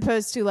 As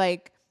opposed to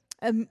like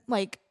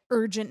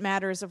urgent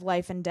matters of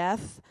life and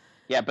death.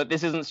 Yeah, but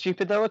this isn't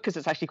stupid, though, because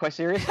it's actually quite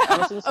serious,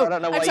 Alison, so I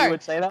don't know why you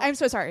would say that. I'm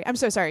so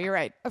sorry. You're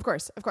right. Of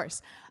course.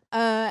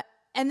 And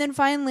then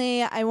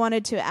finally, I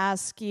wanted to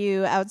ask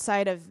you,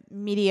 outside of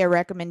media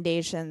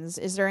recommendations,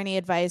 is there any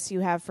advice you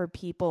have for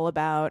people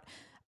about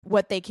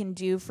what they can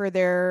do for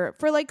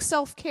like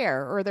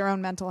self-care or their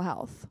own mental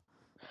health?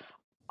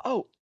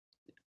 Oh,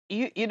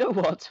 you know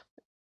what?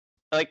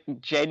 Like,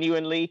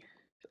 genuinely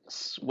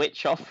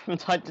switch off from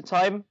time to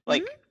time.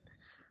 Like,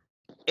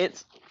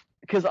 it's...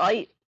 Because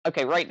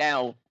okay, right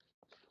now,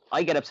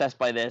 I get obsessed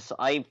by this.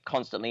 I'm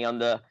constantly on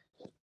the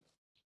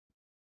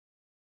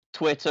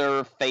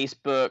Twitter,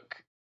 Facebook,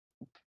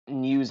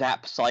 news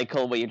app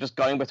cycle where you're just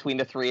going between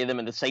the three of them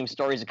and the same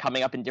stories are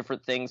coming up in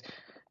different things.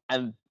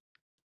 And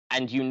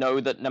you know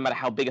that no matter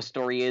how big a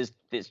story is,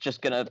 it's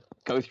just going to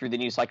go through the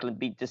news cycle and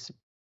be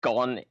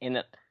gone in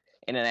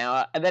an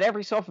hour. And then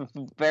every so often,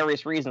 for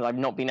various reasons, I've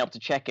not been able to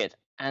check it.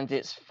 And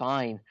it's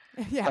fine.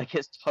 Yeah. Like,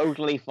 it's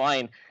totally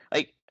fine.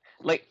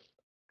 Like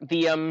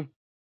the...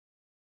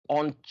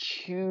 On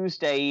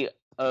Tuesday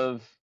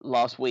of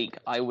last week,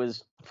 I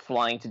was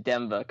flying to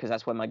Denver because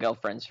that's where my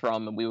girlfriend's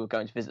from, and we were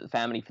going to visit the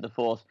family for the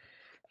 4th.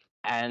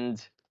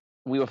 And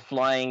we were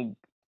flying.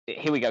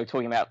 Here we go,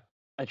 talking about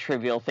a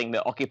trivial thing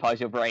that occupies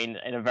your brain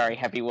in a very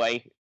heavy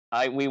way.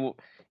 We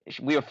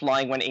were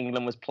flying when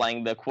England was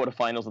playing the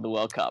quarterfinals of the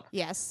World Cup.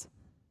 Yes.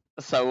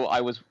 So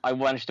I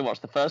managed to watch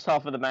the first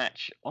half of the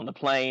match on the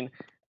plane.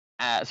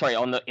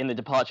 In the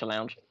departure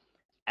lounge,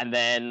 and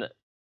then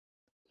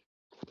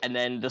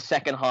the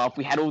second half,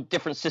 we had all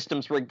different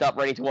systems rigged up,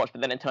 ready to watch, but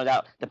then it turned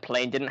out the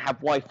plane didn't have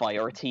Wi-Fi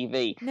or a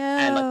TV. No.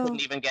 And I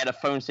couldn't even get a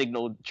phone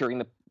signal during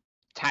the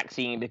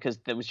taxiing because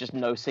there was just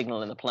no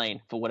signal in the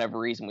plane for whatever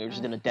reason. We were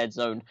just in a dead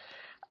zone.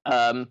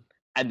 And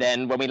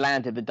then when we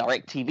landed, the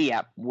DirecTV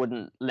app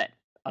wouldn't let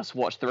us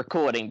watch the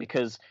recording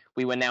because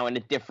we were now in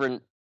a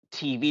different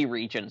TV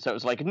region. So it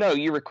was like, no,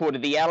 you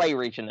recorded the LA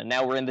region, and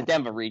now we're in the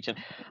Denver region.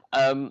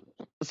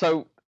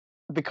 So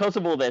because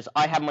of all this,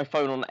 I had my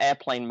phone on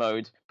airplane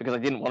mode because I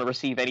didn't want to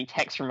receive any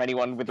text from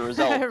anyone with the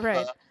result.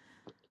 Right.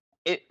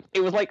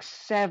 It was like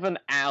 7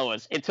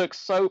 hours. It took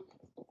so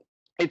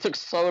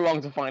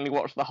long to finally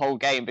watch the whole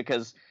game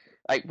because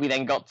like we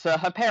then got to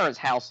her parents'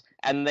 house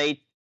and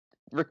they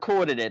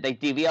recorded it, they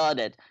DVR'd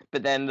it,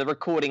 but then the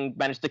recording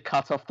managed to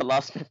cut off the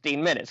last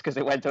 15 minutes because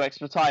it went to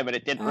extra time and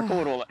it didn't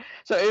record all it.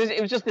 So it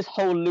was just this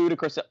whole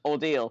ludicrous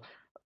ordeal.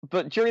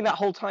 But during that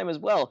whole time as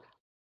well,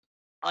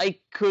 I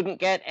couldn't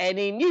get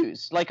any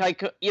news. Like I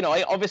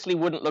obviously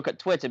wouldn't look at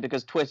Twitter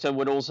because Twitter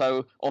would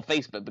also, or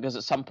Facebook, because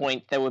at some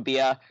point there would be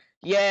a,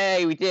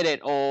 yay, we did it,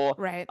 or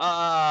right.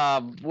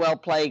 Well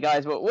played,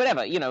 guys, but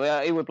whatever,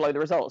 it would blow the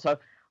result. So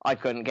I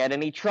couldn't get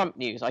any Trump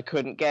news. I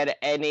couldn't get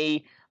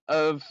any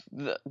of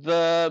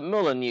the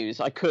Mueller news.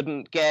 I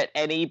couldn't get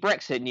any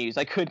Brexit news.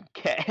 I couldn't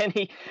get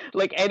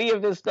any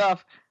of this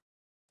stuff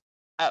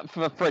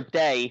for a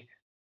day,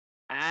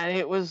 and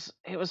it was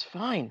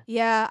fine.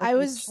 Yeah, I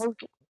was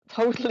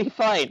totally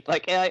fine.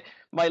 Like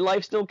my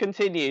life still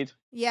continued.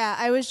 Yeah,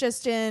 I was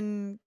just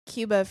in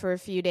Cuba for a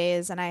few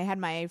days, and I had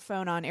my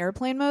phone on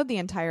airplane mode the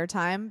entire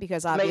time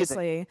because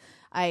obviously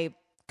I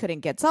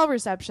couldn't get cell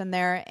reception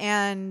there,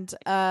 and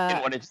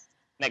didn't want to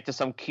connect to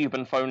some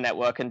Cuban phone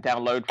network and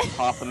download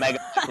half a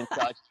megabit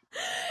inside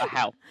a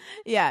house.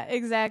 Yeah,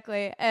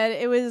 exactly. And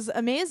it was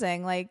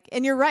amazing. Like,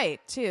 and you're right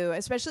too,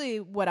 especially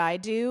what I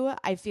do.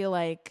 I feel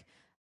like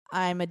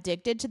I'm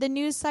addicted to the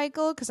news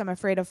cycle because I'm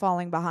afraid of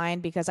falling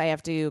behind because I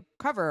have to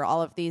cover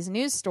all of these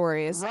news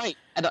stories. Right,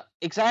 and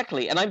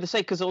exactly. And I'm the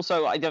same because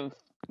also I don't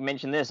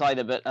mention this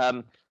either, but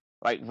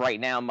right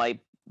now my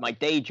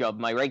day job,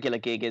 my regular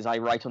gig is I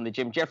write on the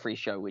Jim Jeffries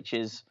Show, which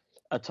is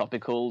a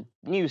topical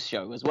news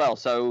show as well.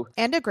 So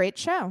and a great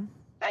show.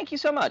 Thank you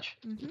so much.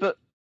 Mm-hmm. But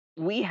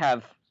we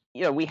have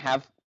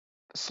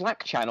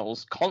Slack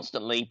channels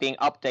constantly being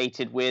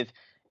updated with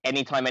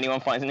anytime anyone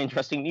finds an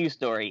interesting news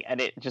story, and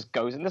it just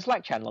goes in the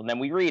Slack channel, and then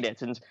we read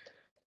it, and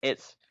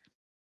it's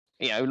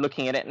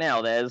looking at it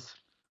now. There's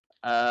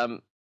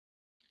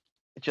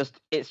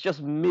it's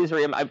just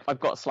misery. I've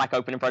got Slack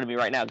open in front of me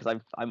right now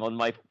because I'm on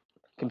my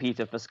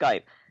computer for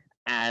Skype,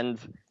 and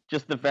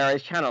just the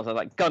various channels are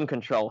like gun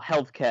control,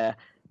 healthcare,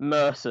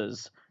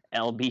 Mercers,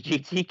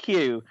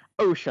 LGBTQ,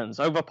 oceans,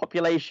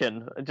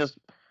 overpopulation, just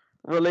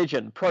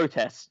religion,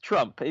 protests,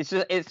 Trump. It's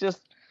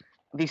just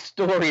these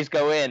stories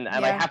go in,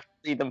 and I have to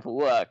read them for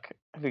work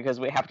because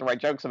we have to write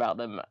jokes about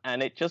them,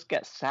 and it just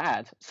gets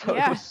sad. So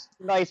it was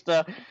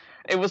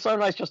so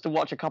nice just to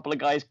watch a couple of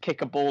guys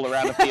kick a ball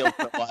around a field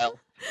for a while,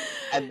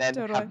 and then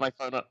have my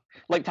phone on.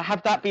 Like, to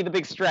have that be the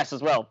big stress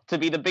as well. To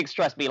be the big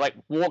stress, be like,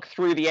 walk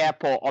through the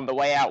airport on the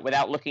way out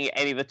without looking at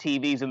any of the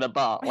TVs in the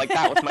bar. Like,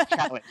 that was my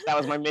challenge. That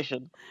was my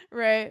mission.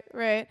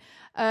 Right.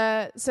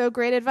 So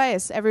great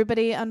advice.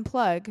 Everybody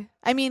unplug.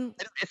 I mean,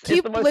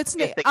 keep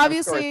listening.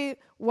 Obviously,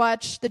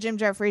 watch the Jim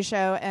Jeffries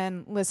Show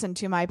and listen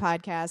to my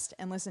podcast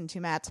and listen to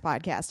Matt's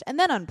podcast, and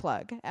then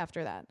unplug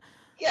after that.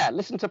 Yeah,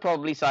 listen to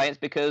Probably Science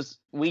because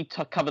we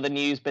cover the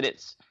news, but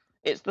it's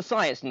the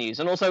science news.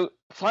 And also,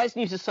 science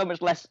news is so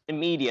much less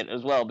immediate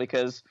as well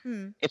because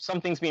if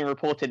something's being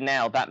reported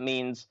now, that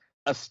means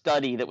a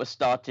study that was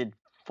started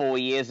 4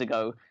 years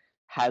ago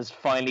has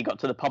finally got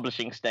to the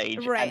publishing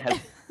stage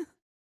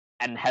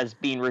and has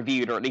been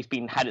reviewed, or at least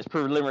had its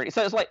preliminary.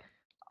 So it's like,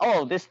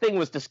 oh, this thing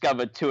was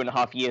discovered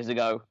 2.5 years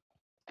ago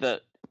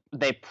that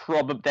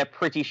they're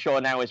pretty sure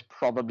now is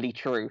probably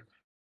true.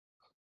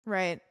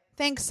 Right.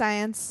 Thanks,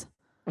 science.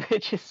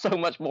 Which is so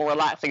much more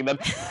relaxing than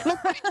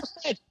look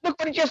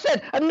what he just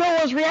said, and no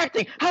one's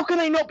reacting. How can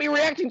they not be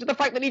reacting to the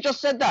fact that he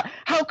just said that?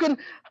 How can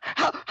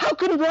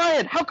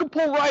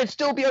Paul Ryan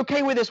still be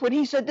okay with this when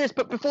he said this,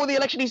 but before the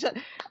election he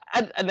said,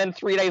 and then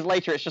 3 days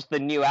later it's just the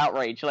new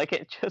outrage. Like,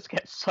 it just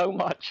gets so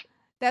much.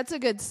 That's a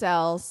good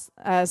sell.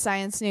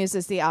 Science news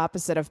is the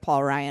opposite of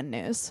Paul Ryan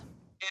news.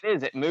 It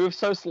is. It moves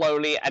so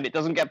slowly, and it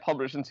doesn't get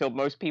published until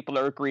most people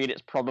are agreed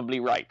it's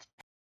probably right.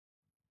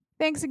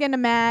 Thanks again to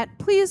Matt.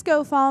 Please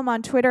go follow him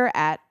on Twitter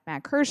at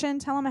Matt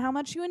Kirshen. Tell him how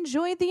much you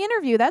enjoyed the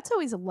interview. That's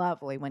always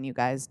lovely when you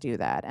guys do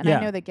that. And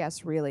I know the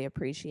guests really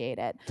appreciate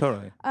it.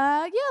 Totally.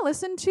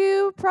 Listen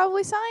to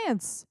Probably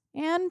Science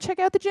and check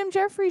out the Jim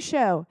Jeffries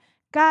Show.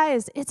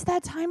 Guys, it's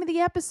that time of the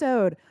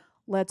episode.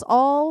 Let's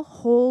all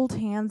hold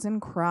hands and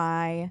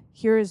cry.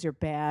 Here is your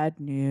bad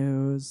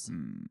news.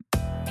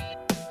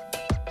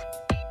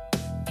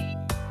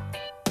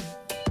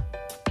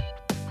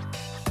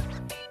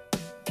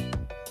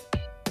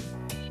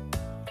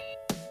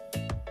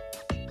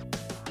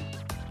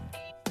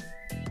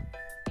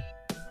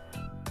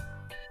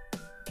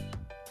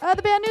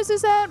 The bad news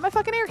is that my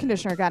fucking air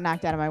conditioner got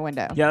knocked out of my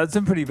window. Yeah, that's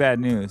some pretty bad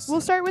news. We'll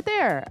start with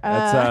there.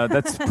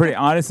 That's pretty.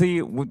 Honestly,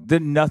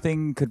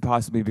 nothing could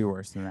possibly be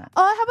worse than that.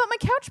 How about my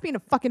couch being a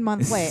fucking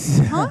month late?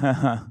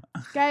 Huh?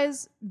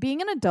 Guys,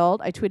 being an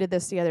adult, I tweeted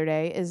this the other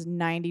day, is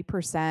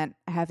 90%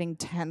 having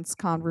tense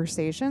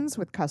conversations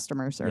with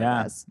customer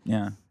service.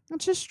 Yeah.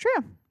 It's just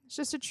true. It's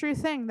just a true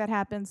thing that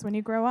happens when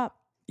you grow up.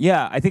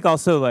 Yeah, I think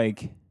also,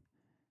 like,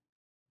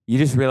 you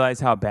just realize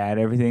how bad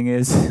everything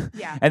is.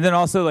 Yeah. And then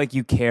also like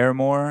you care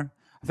more.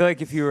 I feel like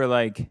if you were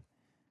like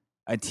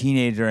a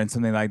teenager and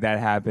something like that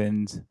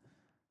happened,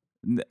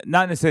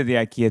 not necessarily the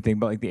IKEA thing,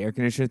 but like the air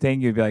conditioner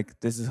thing, you'd be like,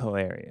 this is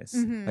hilarious.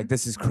 Like,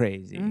 this is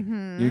crazy.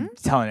 You're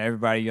telling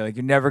everybody, you're like,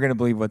 you're never going to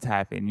believe what's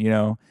happened, you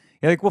know?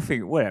 You're like, we'll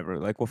figure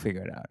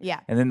it out. Yeah.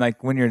 And then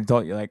like when you're an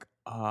adult, you're like,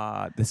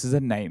 this is a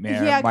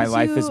nightmare. Yeah, my 'cause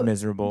life is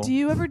miserable. Do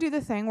you ever do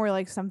the thing where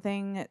like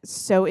something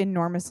so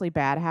enormously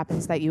bad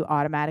happens that you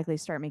automatically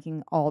start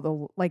making all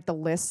the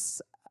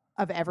lists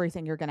of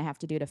everything you're going to have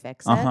to do to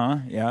fix it?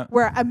 Yeah.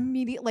 Where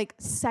like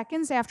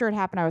seconds after it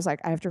happened, I was like,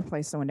 I have to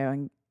replace the window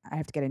and I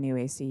have to get a new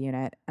AC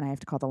unit and I have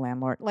to call the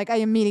landlord. Like I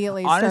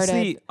immediately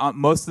Honestly, started.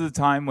 most of the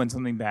time when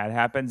something bad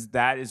happens,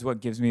 that is what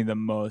gives me the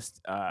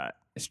most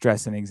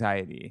stress and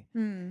anxiety.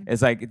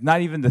 It's like it's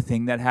not even the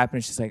thing that happened.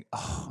 It's just like,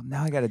 oh,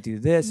 now I got to do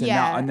this.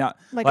 Yeah. And now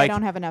Like I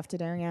don't have enough to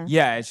do. Yeah.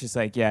 Yeah. It's just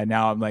like,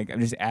 now I'm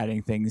just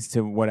adding things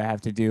to what I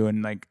have to do.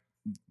 And like,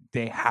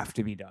 they have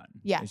to be done.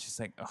 Yeah. It's just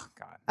like, oh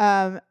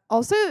God.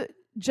 Also,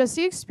 just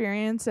the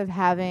experience of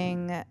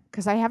having,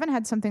 because I haven't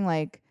had something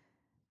like,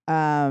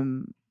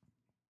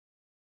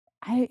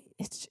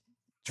 it's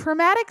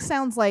traumatic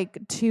sounds like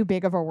too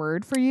big of a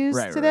word for use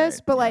to this,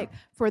 but like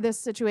for this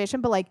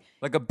situation, but like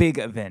a big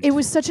event. It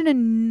was such an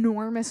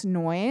enormous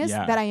noise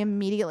that I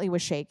immediately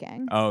was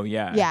shaking. Oh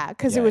yeah. Yeah,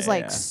 because it was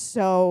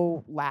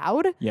so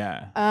loud.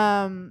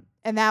 Yeah.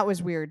 And that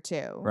was weird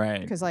too.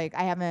 Right. Because like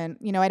I haven't,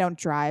 I don't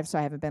drive, so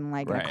I haven't been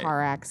like in a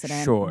car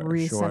accident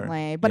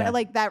recently. Sure. But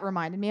like that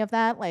reminded me of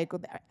that. Like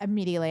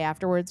immediately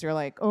afterwards, you're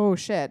like, oh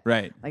shit.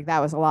 Right. Like that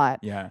was a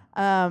lot. Yeah.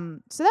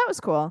 So that was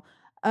cool.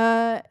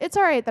 It's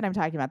all right that I'm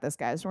talking about this,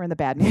 guys. We're in the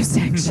bad news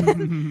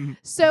section.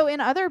 So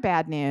in other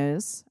bad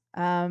news,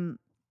 let's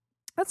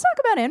talk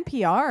about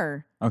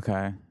NPR.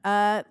 Okay.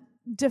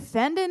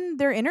 Defending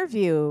their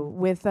interview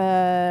with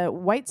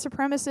white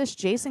supremacist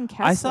Jason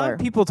Kessler. I saw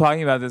people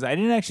talking about this. I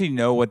didn't actually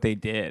know what they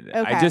did. Okay.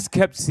 I just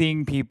kept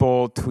seeing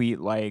people tweet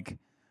like,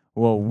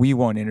 well, we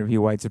won't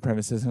interview white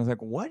supremacists. And I was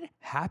like, what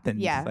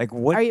happened? Yeah. Like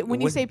what? When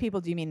you say people,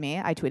 do you mean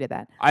me? I tweeted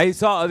that. I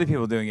saw other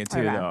people doing it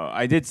too, though.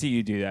 I did see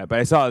you do that, but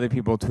I saw other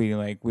people tweeting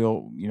like,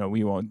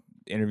 we won't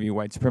interview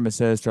white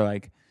supremacists, or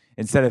like,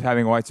 instead of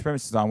having a white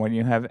supremacist on, when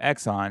you have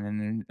X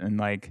on, and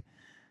like,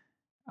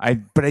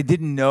 but I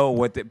didn't know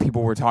what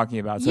people were talking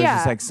about. So it's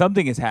just like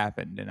something has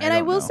happened. And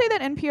I will say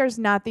that NPR is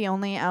not the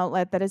only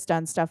outlet that has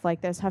done stuff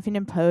like this.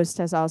 Huffington Post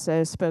has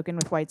also spoken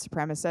with white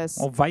supremacists.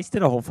 Well, Vice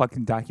did a whole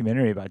fucking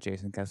documentary about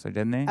Jason Kessler,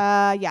 didn't they?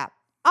 Yeah.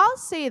 I'll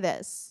say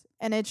this,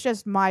 and it's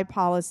just my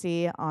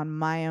policy on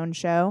my own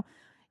show.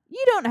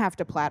 You don't have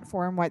to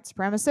platform white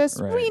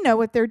supremacists. Right. We know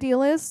what their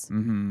deal is.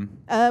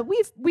 Mm-hmm.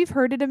 We've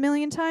heard it a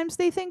million times.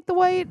 They think the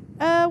white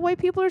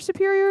people are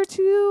superior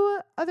to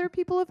other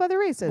people of other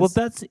races. Well,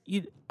 that's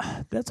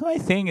my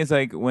thing. Is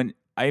like when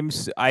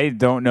I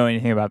don't know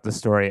anything about the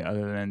story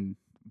other than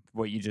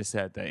what you just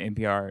said. That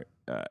NPR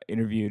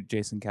interviewed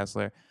Jason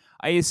Kessler.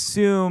 I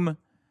assume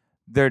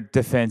their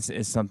defense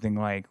is something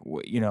like,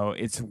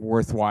 it's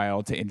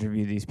worthwhile to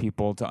interview these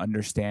people to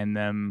understand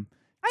them.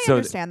 I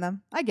understand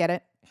them. I get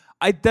it.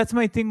 That's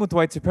my thing with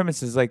white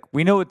supremacists. Like,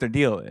 we know what their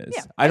deal is.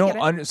 Yeah, I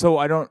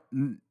don't.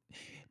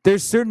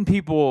 There's certain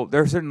people.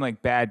 There are certain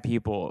like bad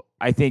people.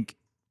 I think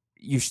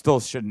you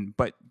still shouldn't.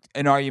 But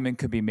an argument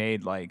could be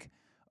made like,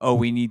 oh,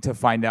 we need to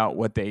find out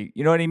what they.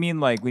 You know what I mean?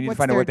 Like, we need to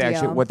find out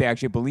what they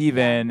actually believe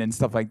in and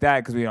stuff like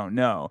that, because we don't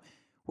know.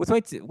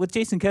 With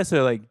Jason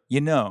Kessler, like you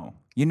know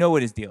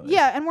what his deal is.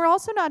 Yeah, and we're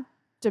also not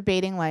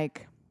debating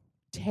like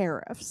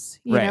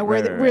tariffs.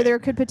 Where there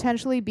could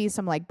potentially be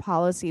some like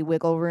policy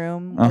wiggle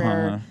room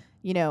where.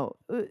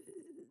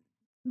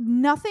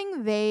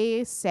 Nothing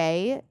they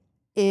say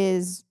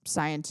is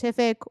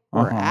scientific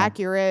or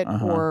accurate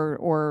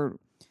or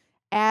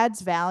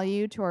adds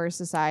value to our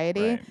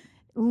society. Right.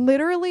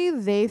 Literally,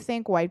 they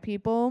think white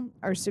people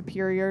are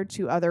superior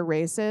to other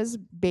races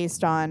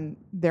based on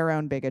their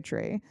own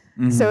bigotry.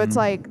 Mm-hmm. So it's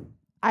like,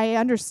 I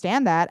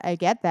understand that. I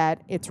get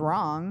that. It's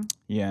wrong.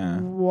 Yeah.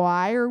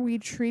 Why are we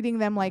treating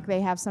them like they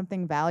have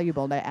something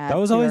valuable to add? That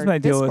was to always my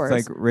deal discourse?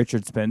 with like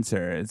Richard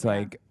Spencer. It's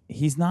like,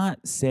 he's not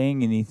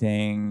saying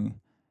anything.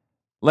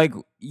 Like,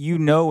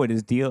 what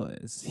his deal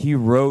is. He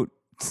wrote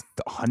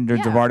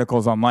hundreds of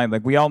articles online.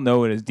 Like, we all know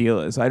what his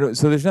deal is.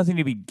 So there's nothing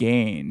to be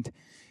gained.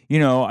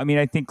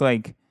 I think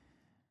like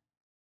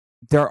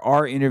there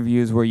are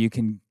interviews where you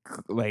can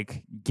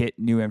like get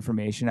new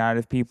information out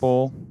of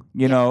people,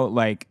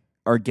 like,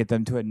 or get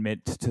them to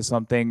admit to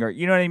something, or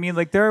you know what I mean?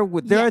 Like there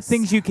are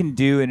things you can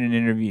do in an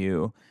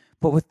interview.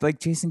 But with like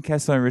Jason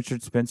Kessler and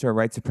Richard Spencer, or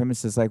white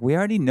supremacists, like we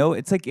already know.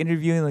 It's like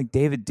interviewing like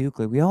David Duke.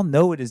 Like we all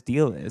know what his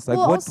deal is. Like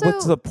what's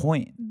the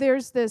point?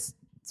 There's this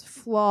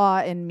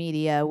flaw in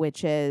media,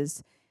 which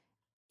is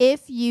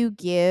if you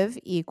give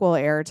equal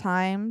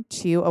airtime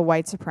to a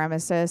white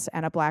supremacist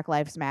and a Black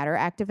Lives Matter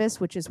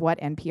activist, which is what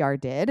NPR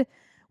did,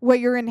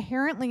 what you're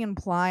inherently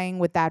implying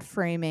with that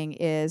framing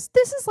is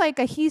this is like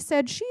a he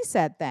said, she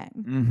said thing.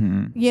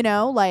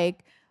 Mm-hmm.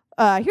 Like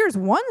here's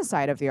one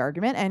side of the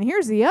argument and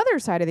here's the other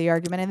side of the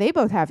argument, and they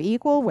both have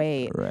equal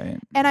weight. Right.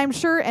 And I'm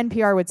sure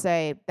NPR would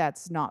say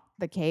that's not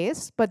the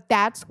case, but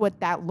that's what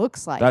that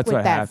looks like That's with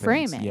what that happens.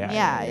 framing.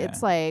 Yeah.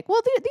 It's like,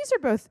 well, these are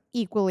both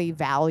equally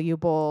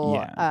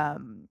valuable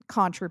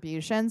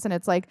contributions. And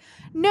it's like,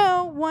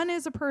 no, one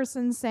is a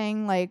person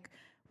saying like,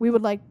 we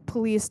would like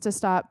police to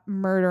stop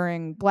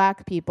murdering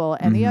black people,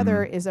 and the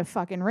other is a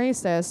fucking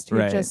racist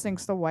who just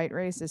thinks the white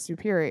race is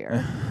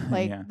superior.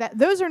 Like that,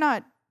 those are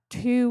not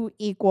two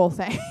equal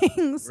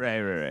things.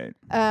 Right.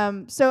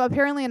 So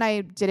apparently, and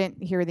I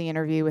didn't hear the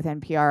interview with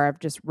NPR, I've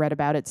just read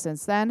about it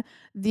since then.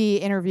 The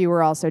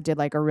interviewer also did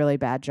like a really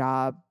bad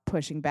job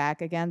pushing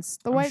back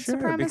against the white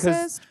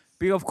supremacists.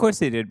 Because of course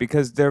they did,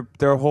 because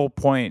their whole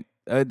point,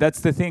 that's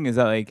the thing, is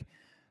that like,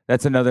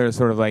 that's another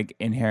sort of like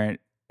inherent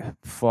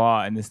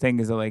flaw in this thing,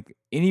 is that like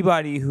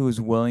anybody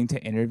who's willing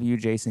to interview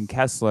Jason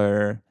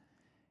Kessler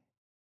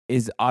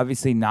is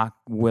obviously not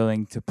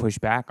willing to push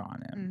back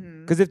on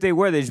him. Because if they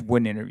were, they just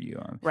wouldn't interview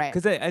him. Right.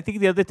 Because I think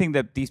the other thing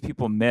that these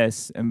people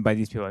miss, and by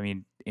these people I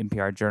mean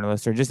NPR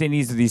journalists, or just in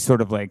these sort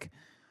of like,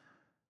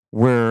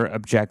 we're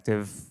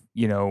objective,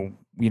 we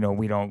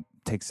don't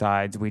take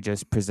sides, we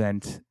just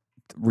present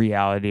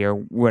reality or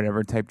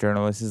whatever type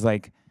journalists, is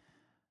like,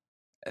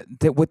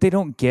 that what they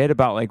don't get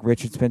about like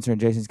Richard Spencer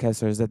and Jason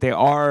Kessler is that they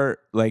are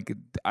like,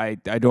 I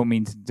don't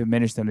mean to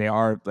diminish them, they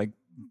are like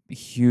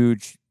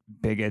huge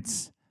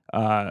bigots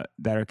that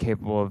are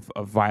capable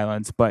of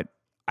violence. But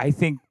I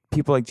think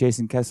people like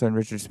Jason Kessler and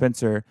Richard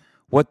Spencer,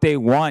 what they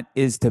want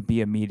is to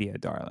be a media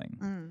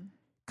darling.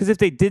 Because if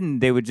they didn't,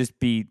 they would just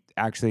be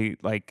actually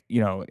like,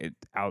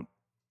 out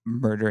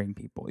murdering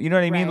people. You know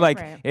what I mean? Like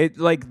it,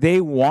 like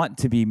they want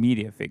to be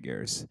media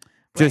figures.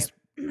 Just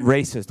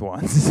racist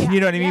ones. You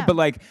know what I mean? But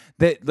like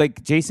that,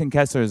 like Jason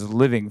Kessler is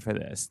living for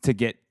this, to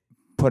get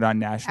put on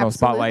national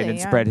spotlight and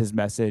spread his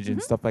message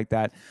and stuff like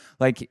that.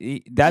 Like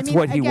that's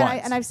what he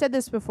wants. And I've said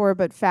this before,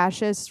 but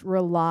fascists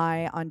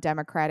rely on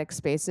democratic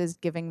spaces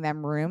giving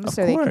them room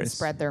so they can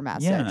spread their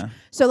message.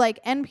 So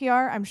like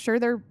NPR, I'm sure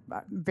they're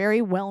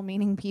very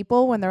well-meaning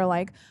people when they're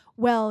like,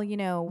 well,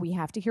 we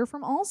have to hear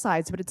from all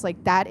sides, but it's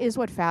like, that is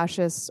what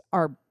fascists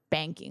are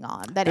banking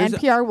on, that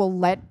NPR will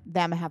let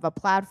them have a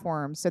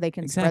platform so they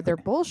can spread their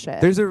bullshit.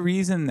 There's a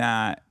reason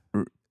that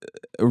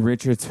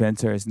Richard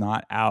Spencer is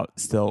not out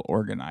still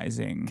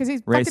organizing, because he's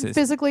fucking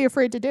physically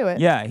afraid to do it.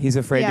 Yeah, he's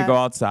afraid to go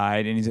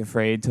outside, and he's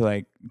afraid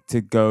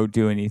to go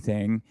do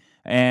anything.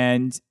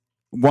 And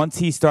once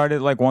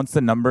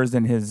the numbers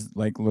in his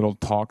like little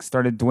talk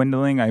started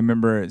dwindling, I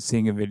remember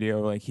seeing a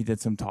video, like he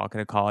did some talk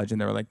at a college and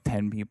there were like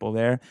 10 people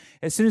there.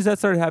 As soon as that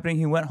started happening,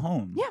 he went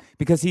home. Yeah.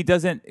 Because he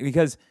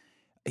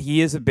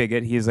is a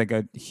bigot. He is like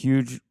a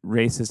huge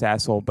racist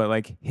asshole. But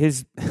like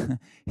his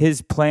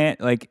plan,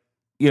 like,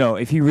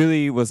 if he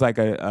really was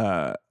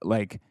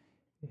like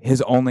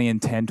his only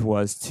intent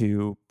was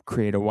to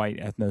create a white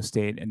ethno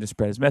state and to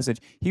spread his message,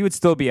 he would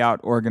still be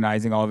out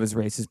organizing all of his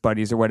racist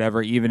buddies or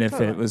whatever, even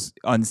if it was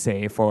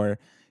unsafe, or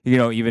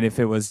even if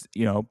it was,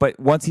 but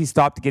once he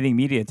stopped getting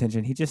media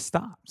attention, he just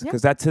stops,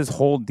 because that's his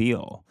whole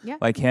deal.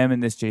 Like him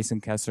and this Jason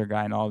Kessler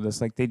guy and all of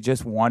this, like they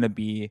just want to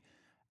be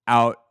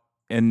out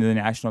in the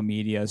national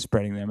media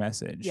spreading their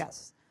message.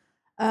 Yes.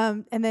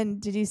 And then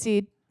did you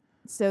see,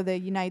 so the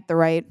Unite the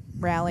Right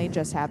rally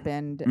just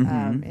happened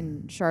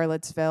in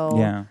Charlottesville.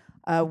 Yeah.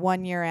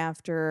 1 year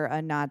after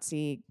a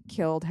Nazi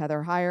killed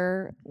Heather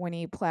Heyer when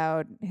he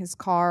plowed his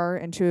car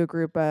into a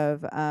group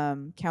of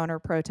counter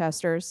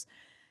protesters.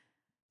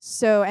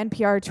 So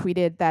NPR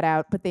tweeted that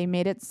out, but they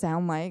made it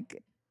sound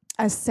like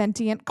a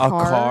sentient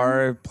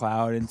car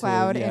plowed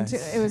into.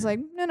 It was like,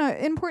 no,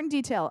 important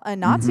detail. A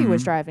Nazi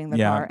was driving the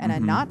car, and a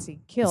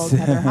Nazi killed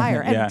Heather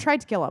Heyer and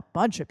tried to kill a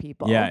bunch of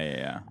people.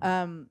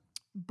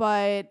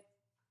 But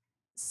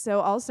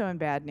so also in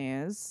bad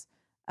news,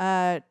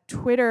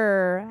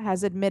 Twitter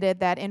has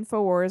admitted that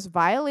InfoWars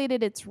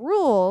violated its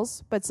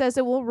rules, but says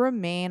it will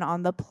remain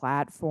on the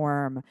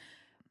platform.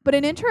 But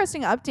an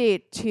interesting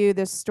update to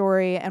this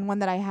story, and one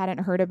that I hadn't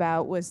heard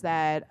about, was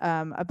that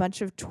a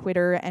bunch of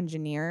Twitter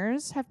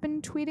engineers have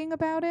been tweeting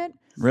about it.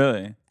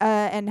 Really?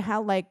 And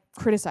how, like,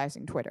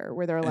 criticizing Twitter,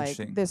 where they're like,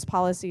 this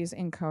policy is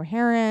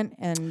incoherent.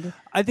 And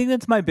I think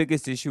that's my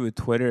biggest issue with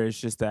Twitter, is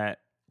just that,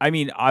 I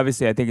mean,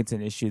 obviously I think it's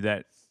an issue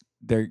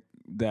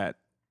that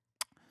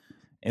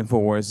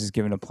InfoWars is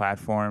given a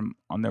platform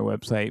on their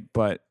website,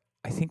 but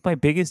I think my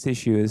biggest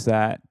issue is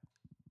that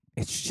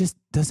it just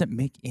doesn't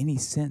make any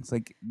sense.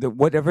 Like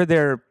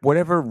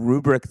whatever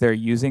rubric they're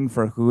using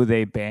for who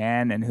they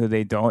ban and who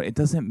they don't, it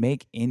doesn't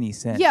make any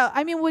sense. Yeah,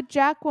 I mean, what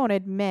Jack won't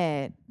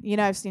admit,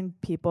 I've seen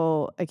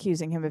people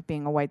accusing him of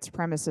being a white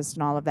supremacist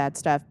and all of that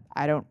stuff.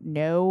 I don't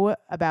know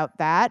about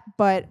that,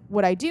 but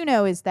what I do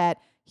know is that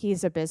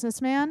he's a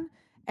businessman,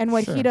 and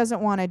what he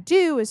doesn't want to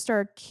do is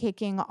start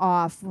kicking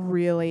off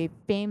really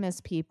famous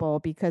people,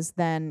 because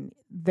then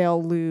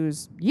they'll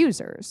lose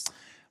users.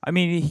 I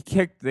mean,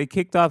 they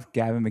kicked off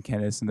Gavin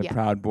McInnes and the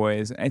Proud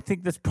Boys. I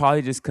think that's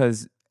probably just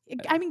because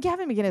I mean,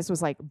 Gavin McInnes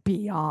was like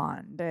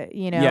beyond,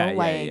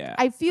 Yeah.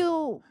 I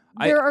feel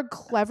there are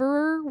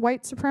cleverer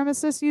white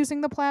supremacists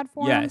using the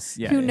platform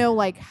who know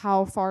like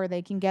how far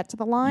they can get to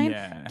the line.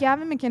 Yeah.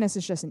 Gavin McInnes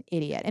is just an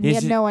idiot, and he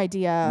had no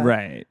idea.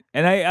 Right.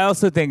 And I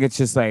also think it's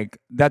just like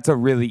that's a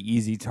really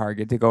easy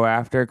target to go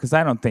after because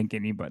I don't think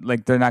anybody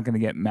like they're not going to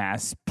get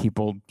mass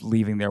people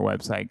leaving their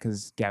website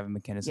because Gavin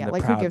McInnes and the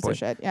like Proud who gives Boys. a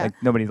shit? Yeah. Like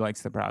nobody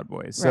likes the Proud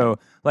Boys, so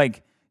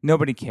like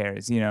nobody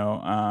cares,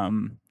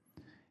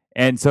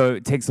 And so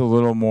it takes a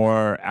little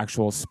more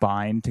actual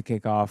spine to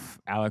kick off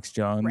Alex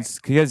Jones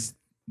because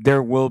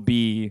there will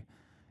be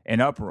an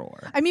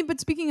uproar. I mean, but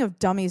speaking of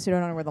dummies who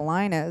don't know where the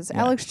line is,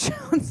 Alex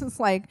Jones is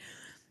like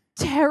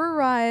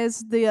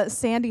terrorized the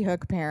Sandy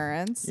Hook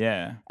parents.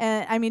 Yeah.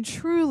 And I mean,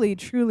 truly,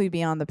 truly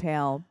beyond the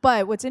pale.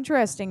 But what's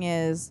interesting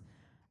is,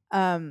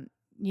 Silicon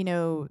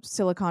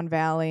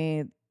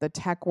Valley, the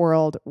tech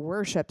world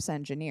worships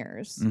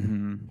engineers.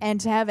 Mm-hmm.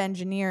 And to have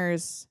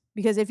engineers,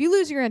 because if you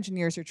lose your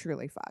engineers, you're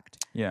truly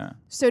fucked. Yeah.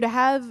 So to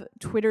have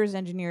Twitter's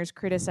engineers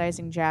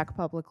criticizing Jack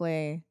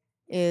publicly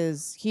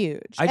is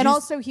huge. And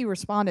also he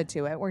responded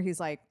to it where he's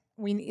like,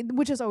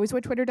 which is always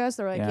what Twitter does.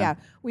 They're like,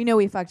 we know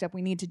we fucked up.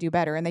 We need to do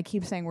better. And they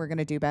keep saying we're going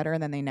to do better.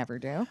 And then they never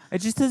do.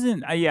 It just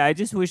doesn't. I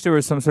just wish there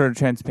was some sort of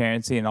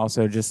transparency and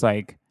also just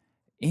like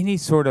any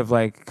sort of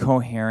like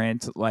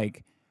coherent,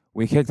 like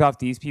we kicked off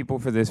these people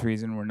for this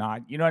reason. We're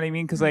not, you know what I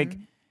mean? Because like,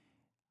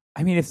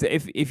 I mean,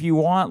 if you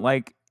want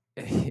like,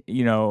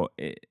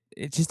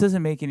 it just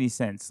doesn't make any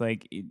sense.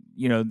 Like,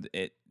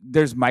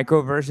 there's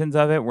micro versions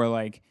of it where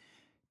like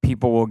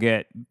people will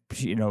get,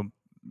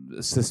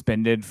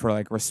 suspended for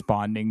like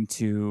responding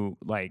to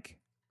like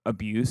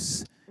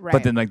abuse,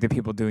 but then like the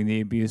people doing the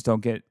abuse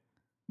don't get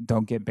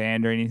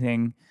banned or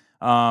anything.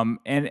 And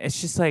it's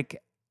just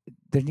like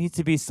there needs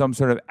to be some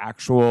sort of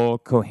actual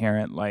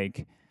coherent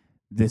like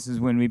this is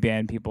when we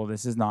ban people,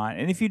 this is not.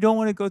 And if you don't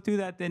want to go through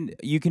that, then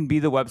you can be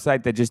the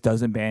website that just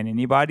doesn't ban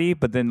anybody,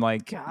 but then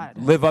like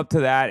live up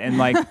to that and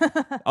like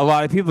a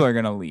lot of people are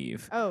gonna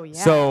leave. Oh yeah.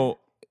 So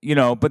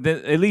but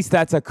at least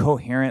that's a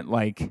coherent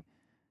like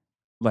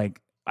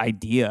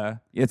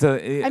idea.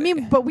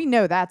 But we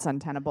know that's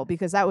untenable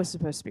because that was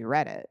supposed to be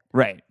Reddit.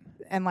 Right.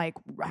 And like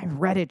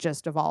Reddit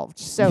just evolved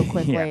so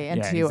quickly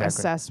into a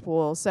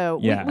cesspool. So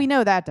we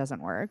know that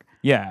doesn't work.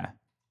 Yeah.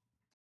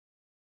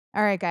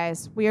 All right,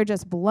 guys, we are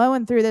just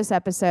blowing through this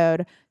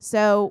episode.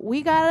 So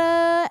we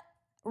gotta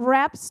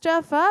wrap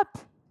stuff up.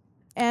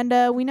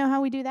 And we know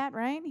how we do that,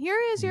 right? Here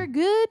is your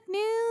good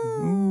news.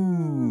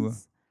 Ooh.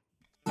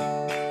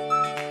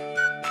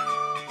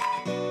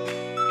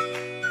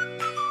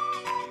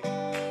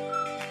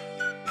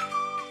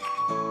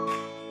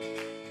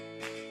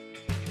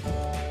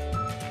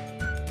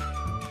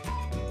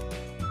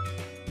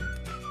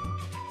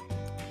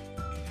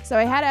 So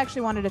I had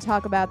actually wanted to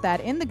talk about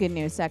that in the good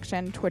news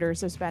section. Twitter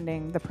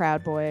suspending the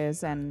Proud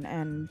Boys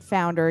and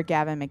founder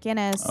Gavin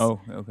McInnes.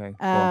 Oh, okay.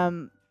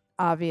 Cool.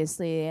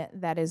 Obviously,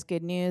 that is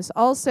good news.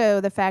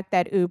 Also, the fact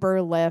that Uber,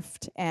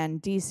 Lyft,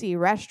 and DC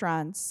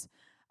restaurants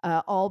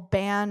all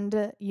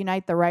banned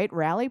Unite the Right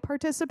rally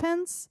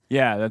participants.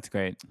 Yeah, that's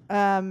great.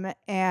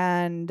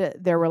 And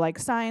there were like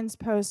signs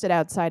posted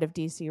outside of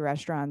DC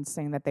restaurants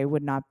saying that they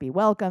would not be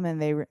welcome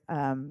and they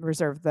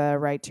reserve the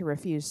right to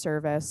refuse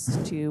service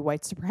to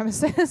white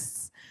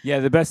supremacists. Yeah,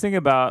 the best thing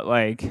about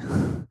like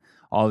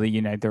all the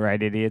Unite the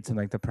Right idiots and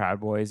like the Proud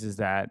Boys is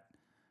that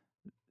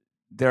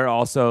they're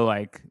also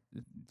like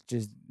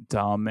just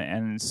dumb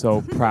and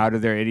so proud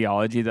of their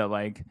ideology that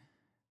like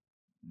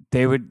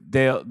they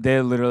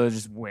literally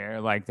just wear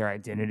like their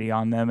identity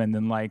on them and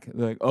then like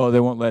they're like, oh, they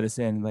won't let us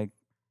in. Like,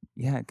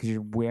 yeah, because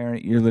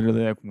you're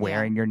literally like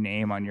wearing your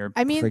name on your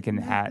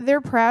freaking hat. They're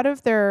proud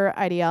of their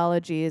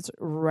ideologies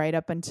right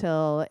up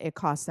until it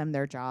costs them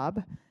their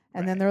job.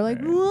 And then they're like,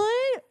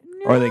 what?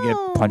 No. Or they get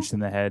punched in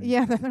the head.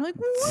 Yeah, they're like,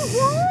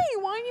 why?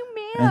 Why are you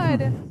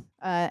mad?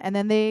 And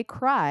then they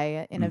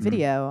cry in a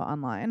video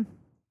online.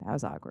 That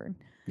was awkward.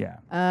 Yeah.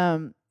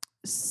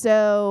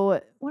 So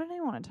what did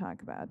I want to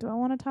talk about? Do I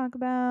want to talk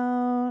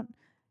about?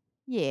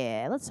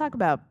 Yeah, let's talk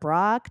about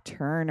Brock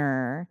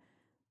Turner.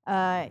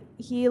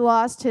 He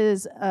lost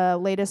his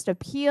latest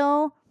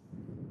appeal.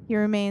 He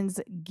remains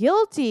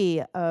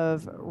guilty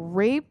of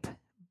rape,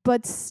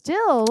 but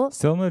still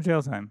no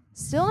jail time.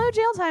 Still no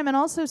jail time, and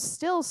also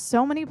still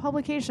so many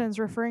publications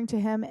referring to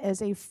him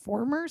as a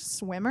former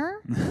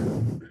swimmer.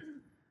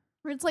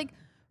 Where it's like,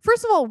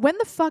 first of all, when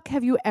the fuck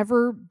have you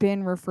ever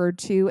been referred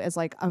to as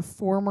like a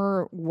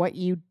former what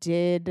you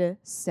did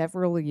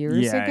several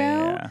years ago?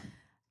 Yeah.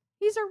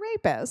 He's a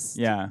rapist.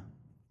 Yeah.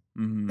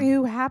 Mm-hmm.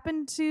 Who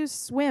happened to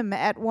swim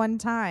at one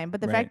time.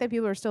 But the fact that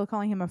people are still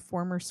calling him a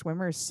former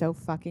swimmer is so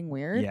fucking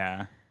weird.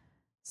 Yeah.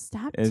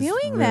 Stop it's doing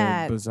really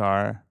that.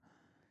 Bizarre. Like,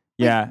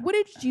 yeah. What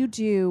did you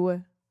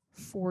do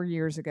 4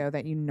 years ago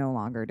that you no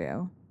longer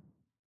do?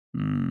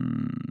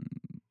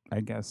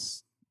 I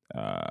guess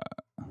I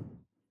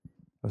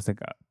was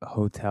like a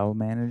hotel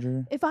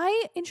manager.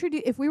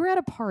 If we were at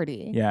a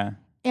party,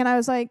 And I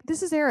was like,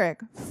 this is Eric,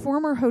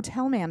 former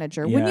hotel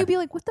manager. Wouldn't you be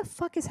like, what the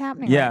fuck is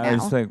happening right now? I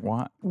was like,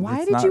 what?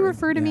 Why did you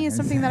refer to me as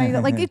something that I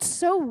like? It's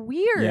so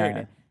weird.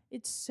 Yeah.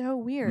 It's so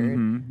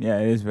weird. Yeah,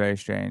 it is very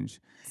strange.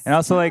 And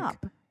also, like,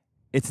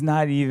 it's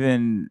not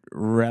even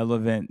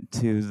relevant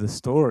to the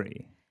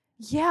story.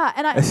 Yeah,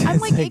 and I'm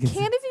like, it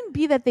can't even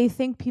be that they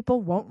think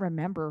people won't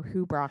remember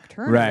who Brock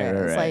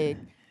Turner is. Right.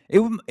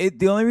 Like,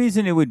 the only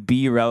reason it would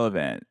be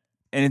relevant,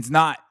 and it's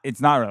not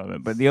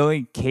relevant, but the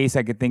only case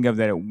I could think of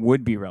that it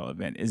would be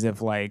relevant is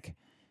if, like,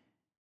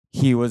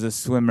 he was a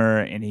swimmer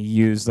and he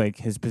used, like,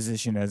 his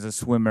position as a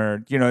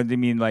swimmer. You know what I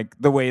mean? Like,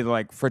 the way,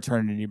 like,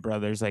 fraternity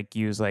brothers, like,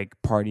 use, like,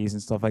 parties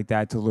and stuff like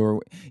that to lure.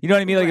 You know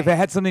what I mean? Like, if it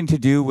had something to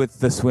do with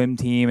the swim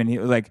team and he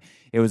was, like,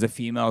 it was a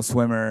female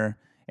swimmer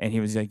and he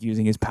was, like,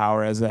 using his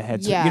power as a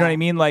head swimmer. You know what I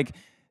mean? Like,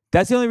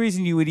 that's the only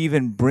reason you would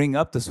even bring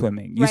up the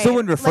swimming. You still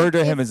wouldn't refer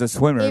to him as a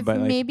swimmer. But,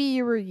 like, maybe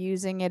you were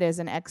using it as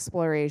an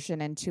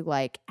exploration into,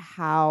 like,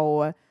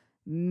 how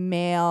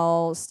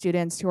male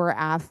students who are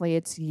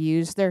athletes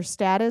use their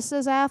status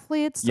as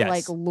athletes to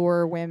like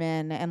lure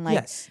women and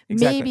like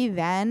maybe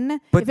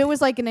then but if it was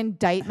like an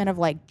indictment of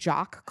like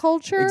jock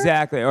culture or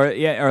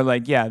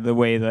the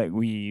way that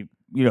we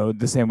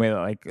the same way that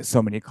like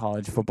so many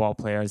college football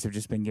players have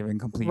just been given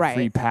complete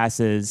free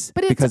passes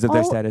because of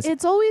their status.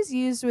 It's always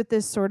used with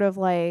this sort of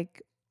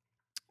like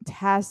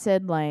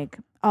tacit like,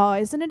 oh,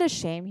 isn't it a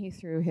shame he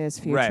threw his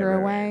future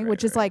away?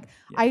 Which is like,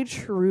 I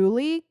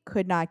truly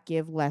could not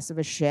give less of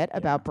a shit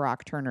about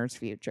Brock Turner's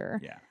future.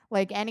 Yeah.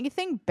 Like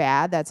anything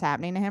bad that's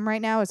happening to him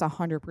right now is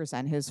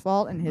 100% his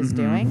fault and his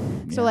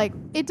doing. So like,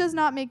 it does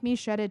not make me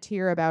shed a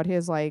tear about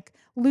his like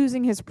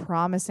losing his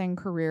promising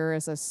career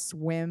as I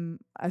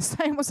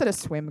almost said a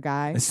swim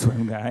guy.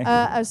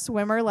 A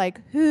swimmer.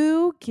 Like,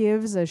 who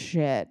gives a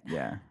shit?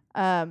 Yeah.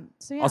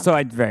 So yeah. Also,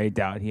 I very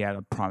doubt he had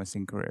a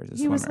promising career as a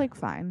swimmer. He was like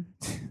fine.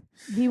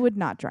 He would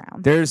not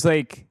drown. There's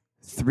like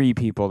 3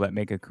 people that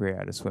make a career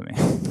out of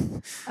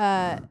swimming.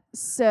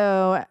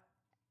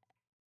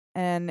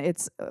 And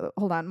it's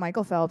hold on,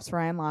 Michael Phelps,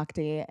 Ryan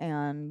Lochte,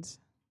 and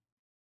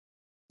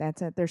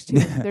that's it. There's 2.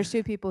 There's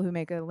 2 people who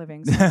make a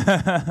living.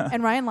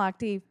 And Ryan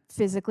Lochte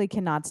physically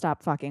cannot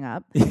stop fucking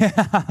up.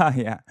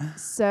 Yeah.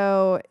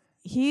 So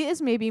he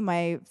is maybe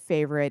my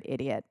favorite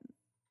idiot.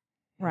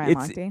 Ryan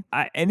Lochte.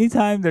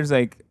 Anytime there's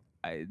like,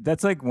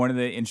 that's like one of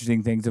the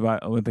interesting things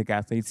about Olympic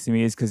athletes to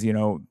me is because,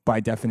 by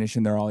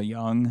definition, they're all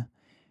young.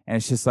 And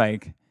it's just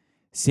like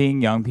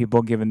seeing young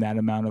people given that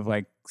amount of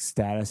like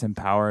status and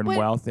power and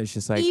wealth. It's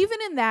just like. Even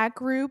in that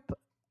group,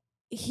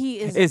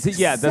 he is.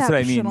 That's what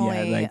I mean.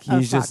 Yeah. Like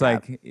he's just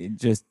like,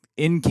 just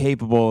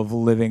incapable of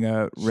living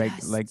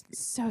like.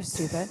 So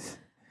stupid.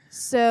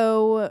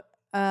 So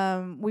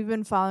we've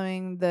been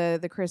following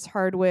the Chris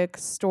Hardwick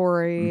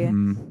story.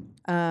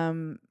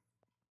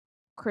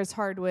 Chris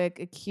Hardwick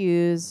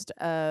accused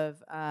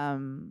of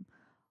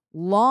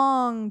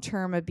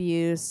long-term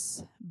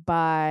abuse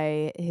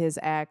by his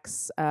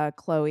ex,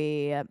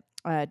 Chloe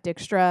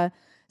Dykstra.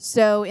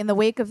 So in the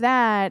wake of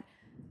that,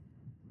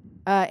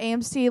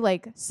 AMC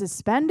like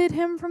suspended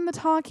him from The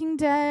Talking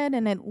Dead,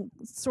 and it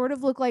sort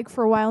of looked like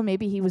for a while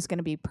maybe he was going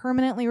to be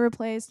permanently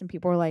replaced, and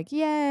people were like,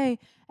 yay.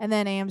 And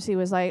then AMC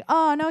was like,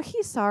 oh, no,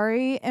 he's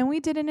sorry, and we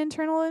did an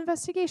internal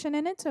investigation,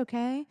 and it's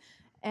okay.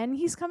 And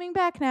he's coming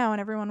back now. And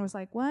everyone was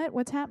like, what?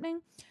 What's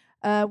happening?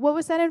 What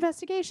was that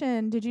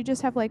investigation? Did you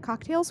just have like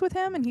cocktails with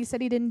him? And he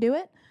said he didn't do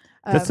it?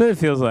 That's what it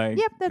feels like.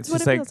 Yep, that's what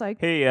it feels like.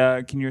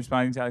 Hey, can you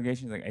respond to these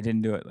allegations? Like, I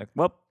didn't do it. Like,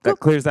 well, that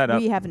clears that up.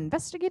 We have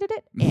investigated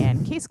it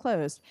and case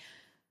closed.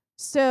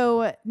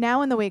 So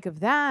now in the wake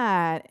of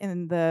that,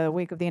 in the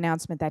wake of the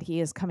announcement that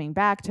he is coming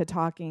back to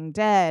Talking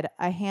Dead,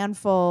 a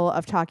handful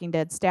of Talking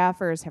Dead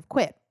staffers have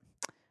quit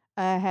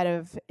ahead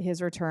of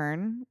his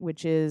return,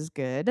 which is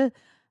good.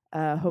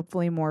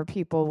 Hopefully more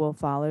people will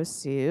follow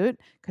suit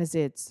because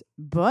it's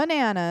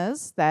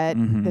bananas that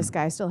this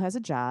guy still has a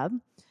job.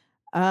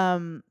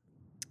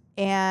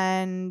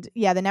 And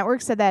yeah, the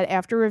network said that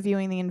after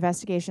reviewing the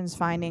investigation's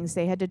findings,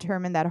 they had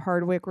determined that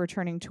Hardwick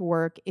returning to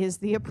work is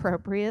the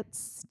appropriate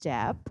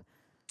step.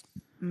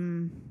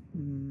 So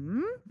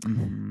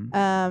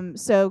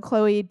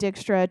Chloe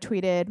Dykstra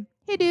tweeted,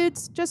 "Hey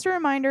dudes, just a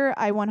reminder,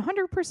 I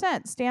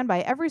 100% stand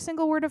by every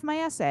single word of my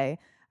essay.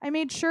 I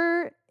made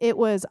sure it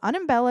was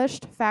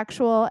unembellished,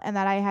 factual, and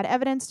that I had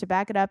evidence to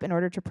back it up in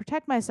order to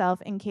protect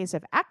myself in case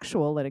of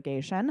actual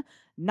litigation,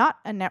 not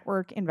a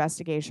network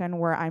investigation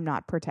where I'm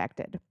not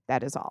protected.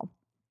 That is all."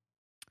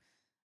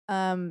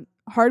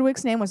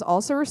 Hardwick's name was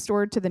also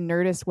restored to the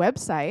Nerdist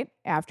website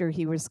after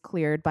he was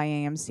cleared by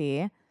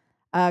AMC,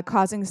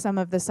 causing some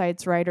of the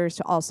site's writers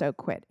to also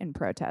quit in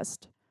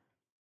protest.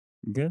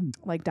 Good.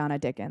 Like Donna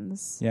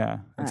Dickens. Yeah,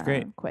 that's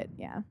great. Quit,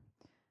 yeah.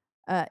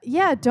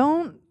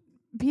 Don't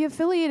be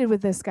affiliated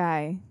with this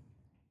guy.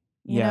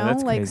 You know,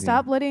 that's like crazy.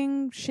 Stop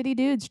letting shitty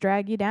dudes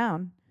drag you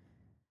down.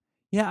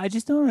 Yeah, I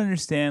just don't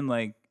understand.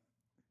 Like,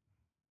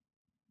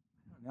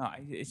 no,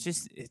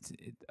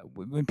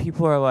 when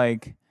people are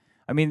like,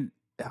 I mean,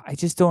 I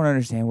just don't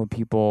understand what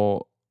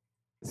people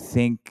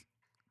think.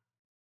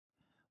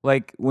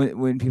 Like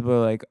when people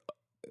are like,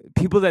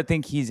 people that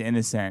think he's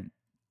innocent,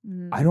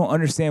 I don't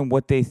understand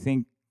what they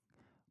think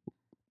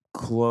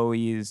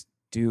Chloe is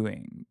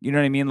doing. You know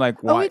what I mean?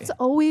 Like, why? Oh, it's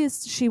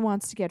always she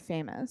wants to get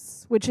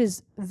famous, which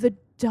is the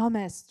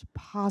dumbest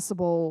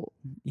possible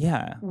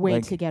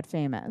way to get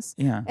famous.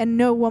 Yeah. And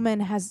no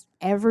woman has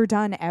ever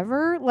done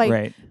ever. Like,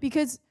 right.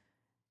 because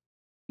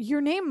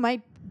your name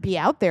might be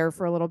out there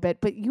for a little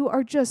bit, but you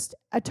are just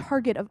a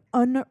target of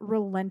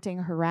unrelenting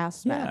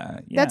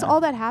harassment. Yeah. That's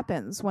all that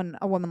happens when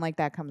a woman like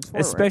that comes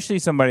forward. Especially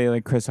somebody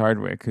like Chris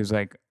Hardwick, who's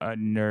like a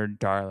nerd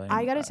darling.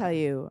 I got to tell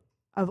you,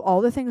 of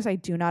all the things I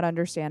do not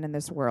understand in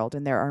this world,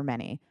 and there are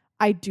many,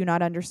 I do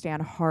not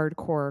understand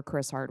hardcore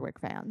Chris Hardwick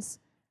fans.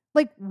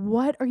 Like,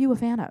 what are you a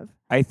fan of?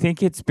 I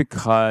think it's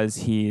because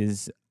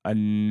he's a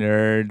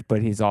nerd,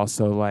 but he's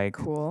also like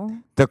cool,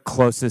 the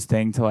closest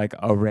thing to like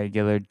a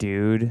regular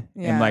dude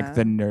in like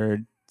the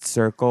nerd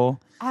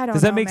circle. I don't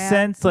Does know, that make man.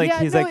 sense? Like, yeah,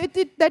 he's no,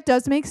 like that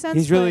does make sense.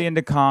 He's really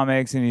into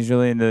comics, and he's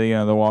really into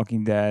The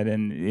Walking Dead,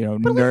 and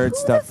but nerd like, who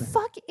stuff. the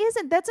fuck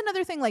isn't? That's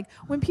another thing. Like,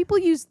 when people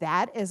use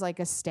that as like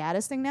a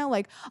status thing now,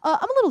 like I'm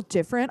a little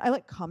different. I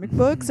like comic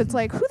books. It's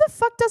like, who the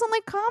fuck doesn't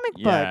like comic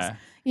books?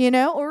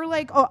 Or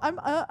like, oh, I'm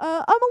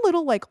a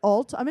little like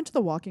alt. I'm into The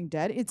Walking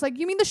Dead. It's like,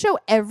 you mean the show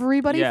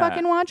everybody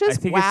fucking watches?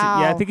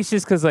 I think it's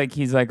just because like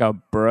he's like a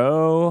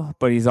bro,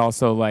 but he's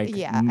also like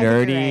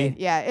nerdy. Right.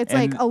 Yeah, it's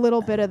like a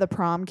little bit of the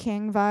prom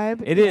king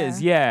vibe. It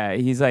is, yeah.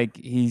 He's like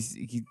he's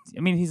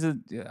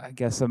I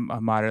guess a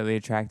moderately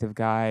attractive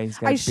guy. He's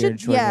got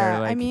beard, short hair.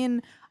 Like, I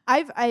mean,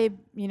 I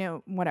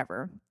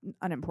whatever,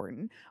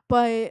 unimportant,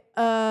 but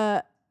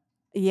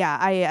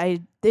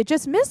it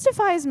just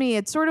mystifies me.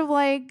 It's sort of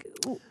like.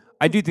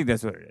 I do think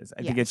that's what it is.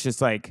 I think it's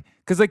just like,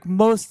 because like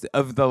most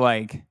of the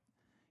like,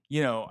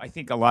 I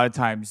think a lot of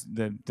times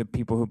the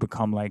people who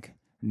become like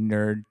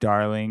nerd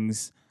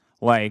darlings,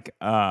 like,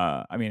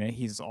 I mean,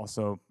 he's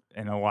also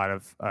in a lot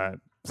of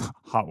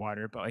hot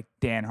water, but like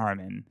Dan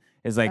Harmon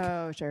is like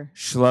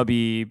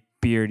schlubby,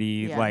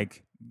 beardy,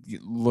 like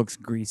looks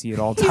greasy at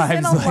all times. He's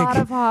in a lot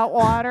of hot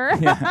water.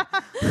 Yeah.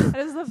 That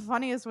is the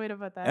funniest way to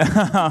put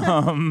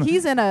that.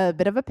 He's in a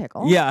bit of a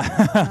pickle.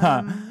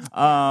 Yeah.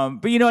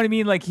 But you know what I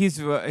mean? Like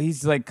he's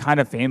like kind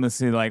of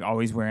famously like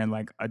always wearing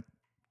like a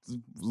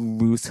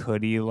loose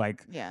hoodie,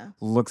 like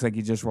looks like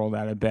he just rolled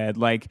out of bed.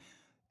 Like,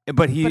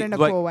 but in a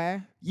cool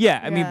way.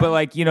 Yeah. I mean, but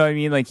like, you know what I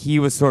mean? Like he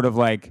was sort of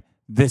like,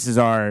 this is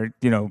our,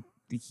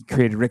 he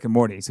created Rick and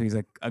Morty. So he's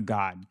like a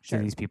god to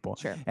these people.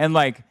 Sure. And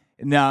like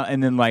now,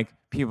 and then like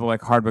people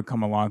like Hardwick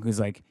come along who's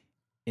like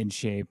in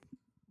shape,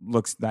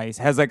 looks nice,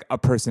 has like a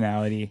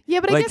personality. Yeah,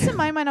 but like, I guess in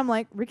my mind, I'm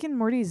like, Rick and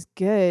Morty's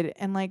good,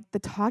 and like The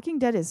Talking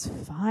Dead is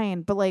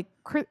fine, but like,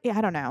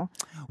 I don't know.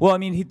 Well, I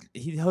mean,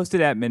 he hosted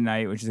At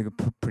Midnight, which is like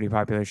a pretty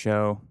popular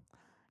show.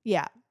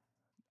 Yeah.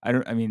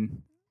 I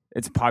mean,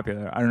 it's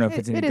popular. I don't know if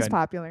it's any good. It is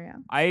popular, yeah.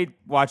 I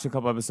watched a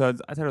couple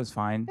episodes. I thought it was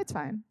fine. It's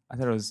fine. I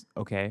thought it was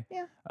okay.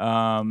 Yeah.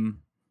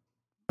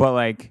 But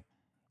like,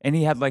 and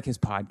he had like his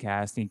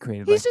podcast, and he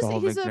created he's like the whole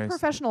he's Victors. A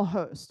professional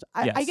host.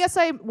 Yes. I guess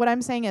what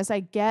I'm saying is I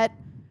get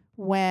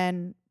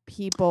when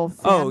people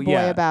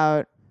fanboy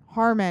about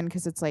Harmon,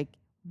 because it's like,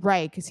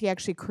 right, because he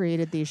actually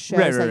created these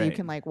shows that you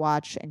can like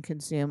watch and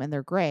consume, and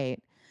they're great.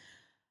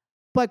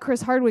 But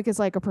Chris Hardwick is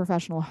like a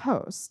professional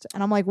host,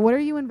 and I'm like, what are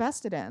you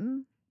invested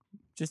in?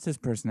 Just his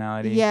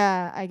personality.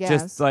 Yeah, I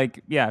guess.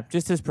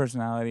 Just his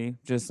personality.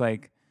 Just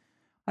like,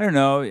 I don't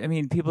know. I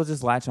mean, people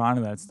just latch on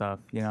to that stuff,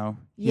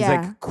 He's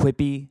like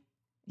quippy.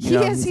 He's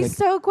like,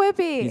 so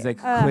quippy. He's like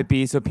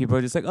quippy, so people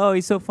are just like, oh,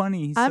 he's so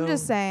funny. I'm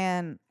just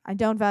saying, I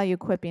don't value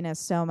quippiness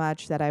so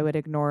much that I would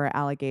ignore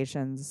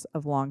allegations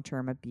of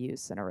long-term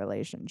abuse in a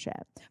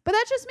relationship. But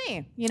that's just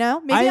me,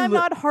 Maybe I'm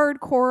not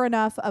hardcore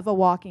enough of a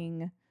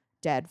Walking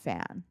Dead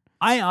fan.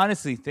 I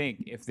honestly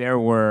think if there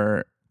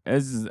were,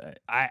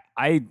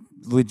 I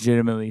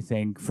legitimately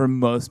think for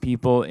most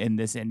people in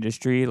this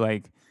industry,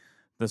 like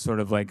the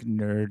sort of like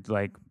nerd,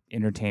 like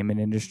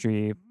entertainment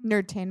industry.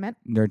 Nerdtainment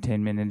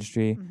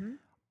industry. Mm-hmm.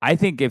 I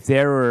think if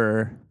there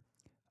were,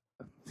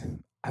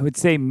 I would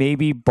say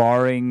maybe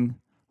barring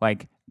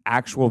like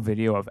actual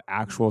video of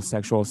actual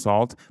sexual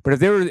assault, but if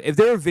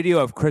there were video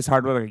of Chris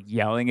Hardwick like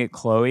yelling at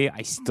Chloe,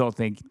 I still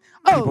think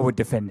people would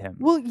defend him.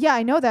 Well, yeah,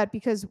 I know that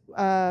because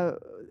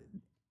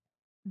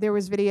there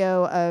was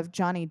video of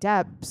Johnny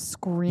Depp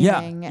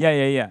screaming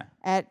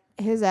at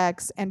his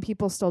ex, and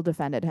people still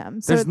defended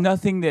him. So there's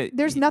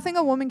nothing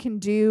a woman can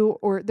do,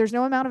 or there's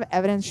no amount of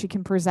evidence she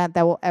can present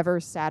that will ever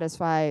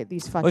satisfy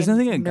these fucking. There's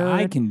nothing a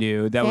guy can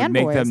do that would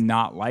make them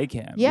not like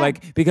him. Yeah.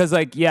 Like, because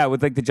like,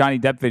 with like the Johnny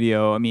Depp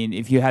video, I mean,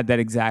 if you had that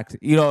exact,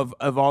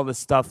 of all the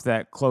stuff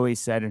that Chloe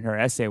said in her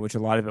essay, which a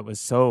lot of it was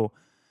so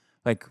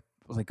like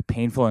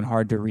painful and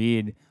hard to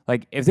read.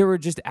 Like, if there were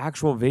just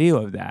actual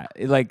video of that,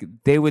 like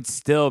they would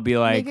still be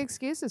like make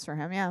excuses for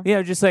him. Yeah.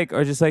 Yeah. Just like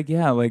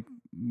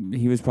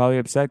he was probably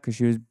upset because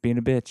she was being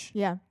a bitch.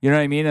 Yeah. You know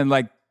what I mean? And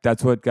like,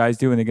 that's what guys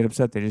do when they get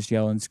upset. They just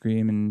yell and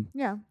scream and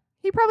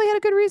He probably had a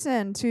good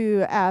reason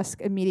to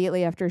ask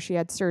immediately after she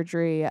had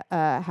surgery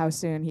how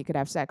soon he could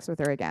have sex with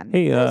her again.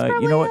 Hey,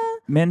 you know what?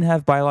 Men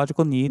have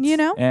biological needs. You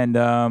know?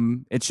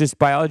 And it's just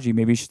biology.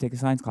 Maybe you should take a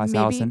science class,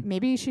 Allison.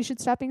 Maybe she should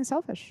stop being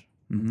selfish.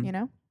 Mm-hmm. You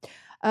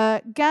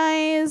know?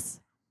 Guys,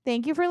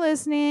 thank you for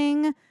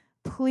listening.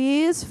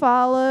 Please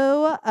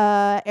follow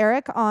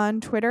Eric on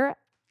Twitter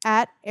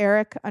at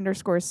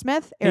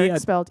Eric_Smith. Eric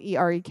spelled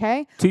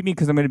EREK. Tweet me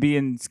because I'm going to be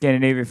in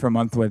Scandinavia for a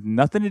month with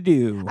nothing to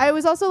do. I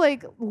was also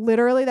like,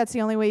 literally, that's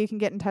the only way you can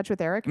get in touch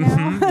with Eric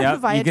now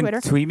Yep. via you can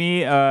Twitter. Tweet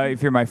me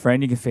if you're my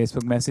friend. You can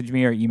Facebook message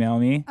me or email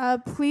me.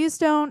 Please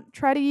don't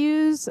try to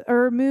use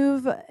or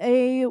move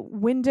a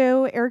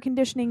window air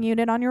conditioning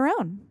unit on your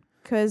own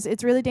because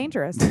it's really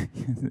dangerous.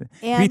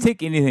 If you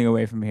take anything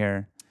away from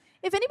here,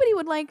 if anybody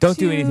would like don't to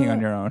do anything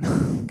on your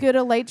own. Go to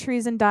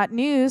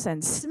lighttreason.news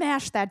and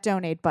smash that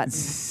donate button.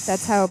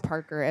 That's how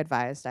Parker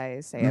advised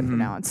I say it from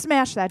now on.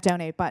 Smash that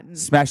donate button.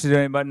 Smash the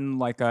donate button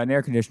like an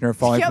air conditioner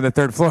falling from the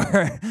third floor.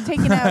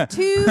 Taking out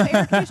 2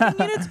 air conditioning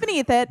units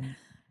beneath it.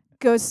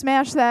 Go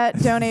smash that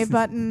donate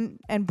button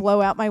and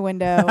blow out my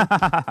window.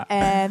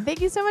 And thank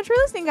you so much for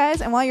listening,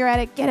 guys. And while you're at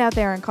it, get out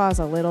there and cause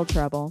a little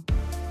trouble.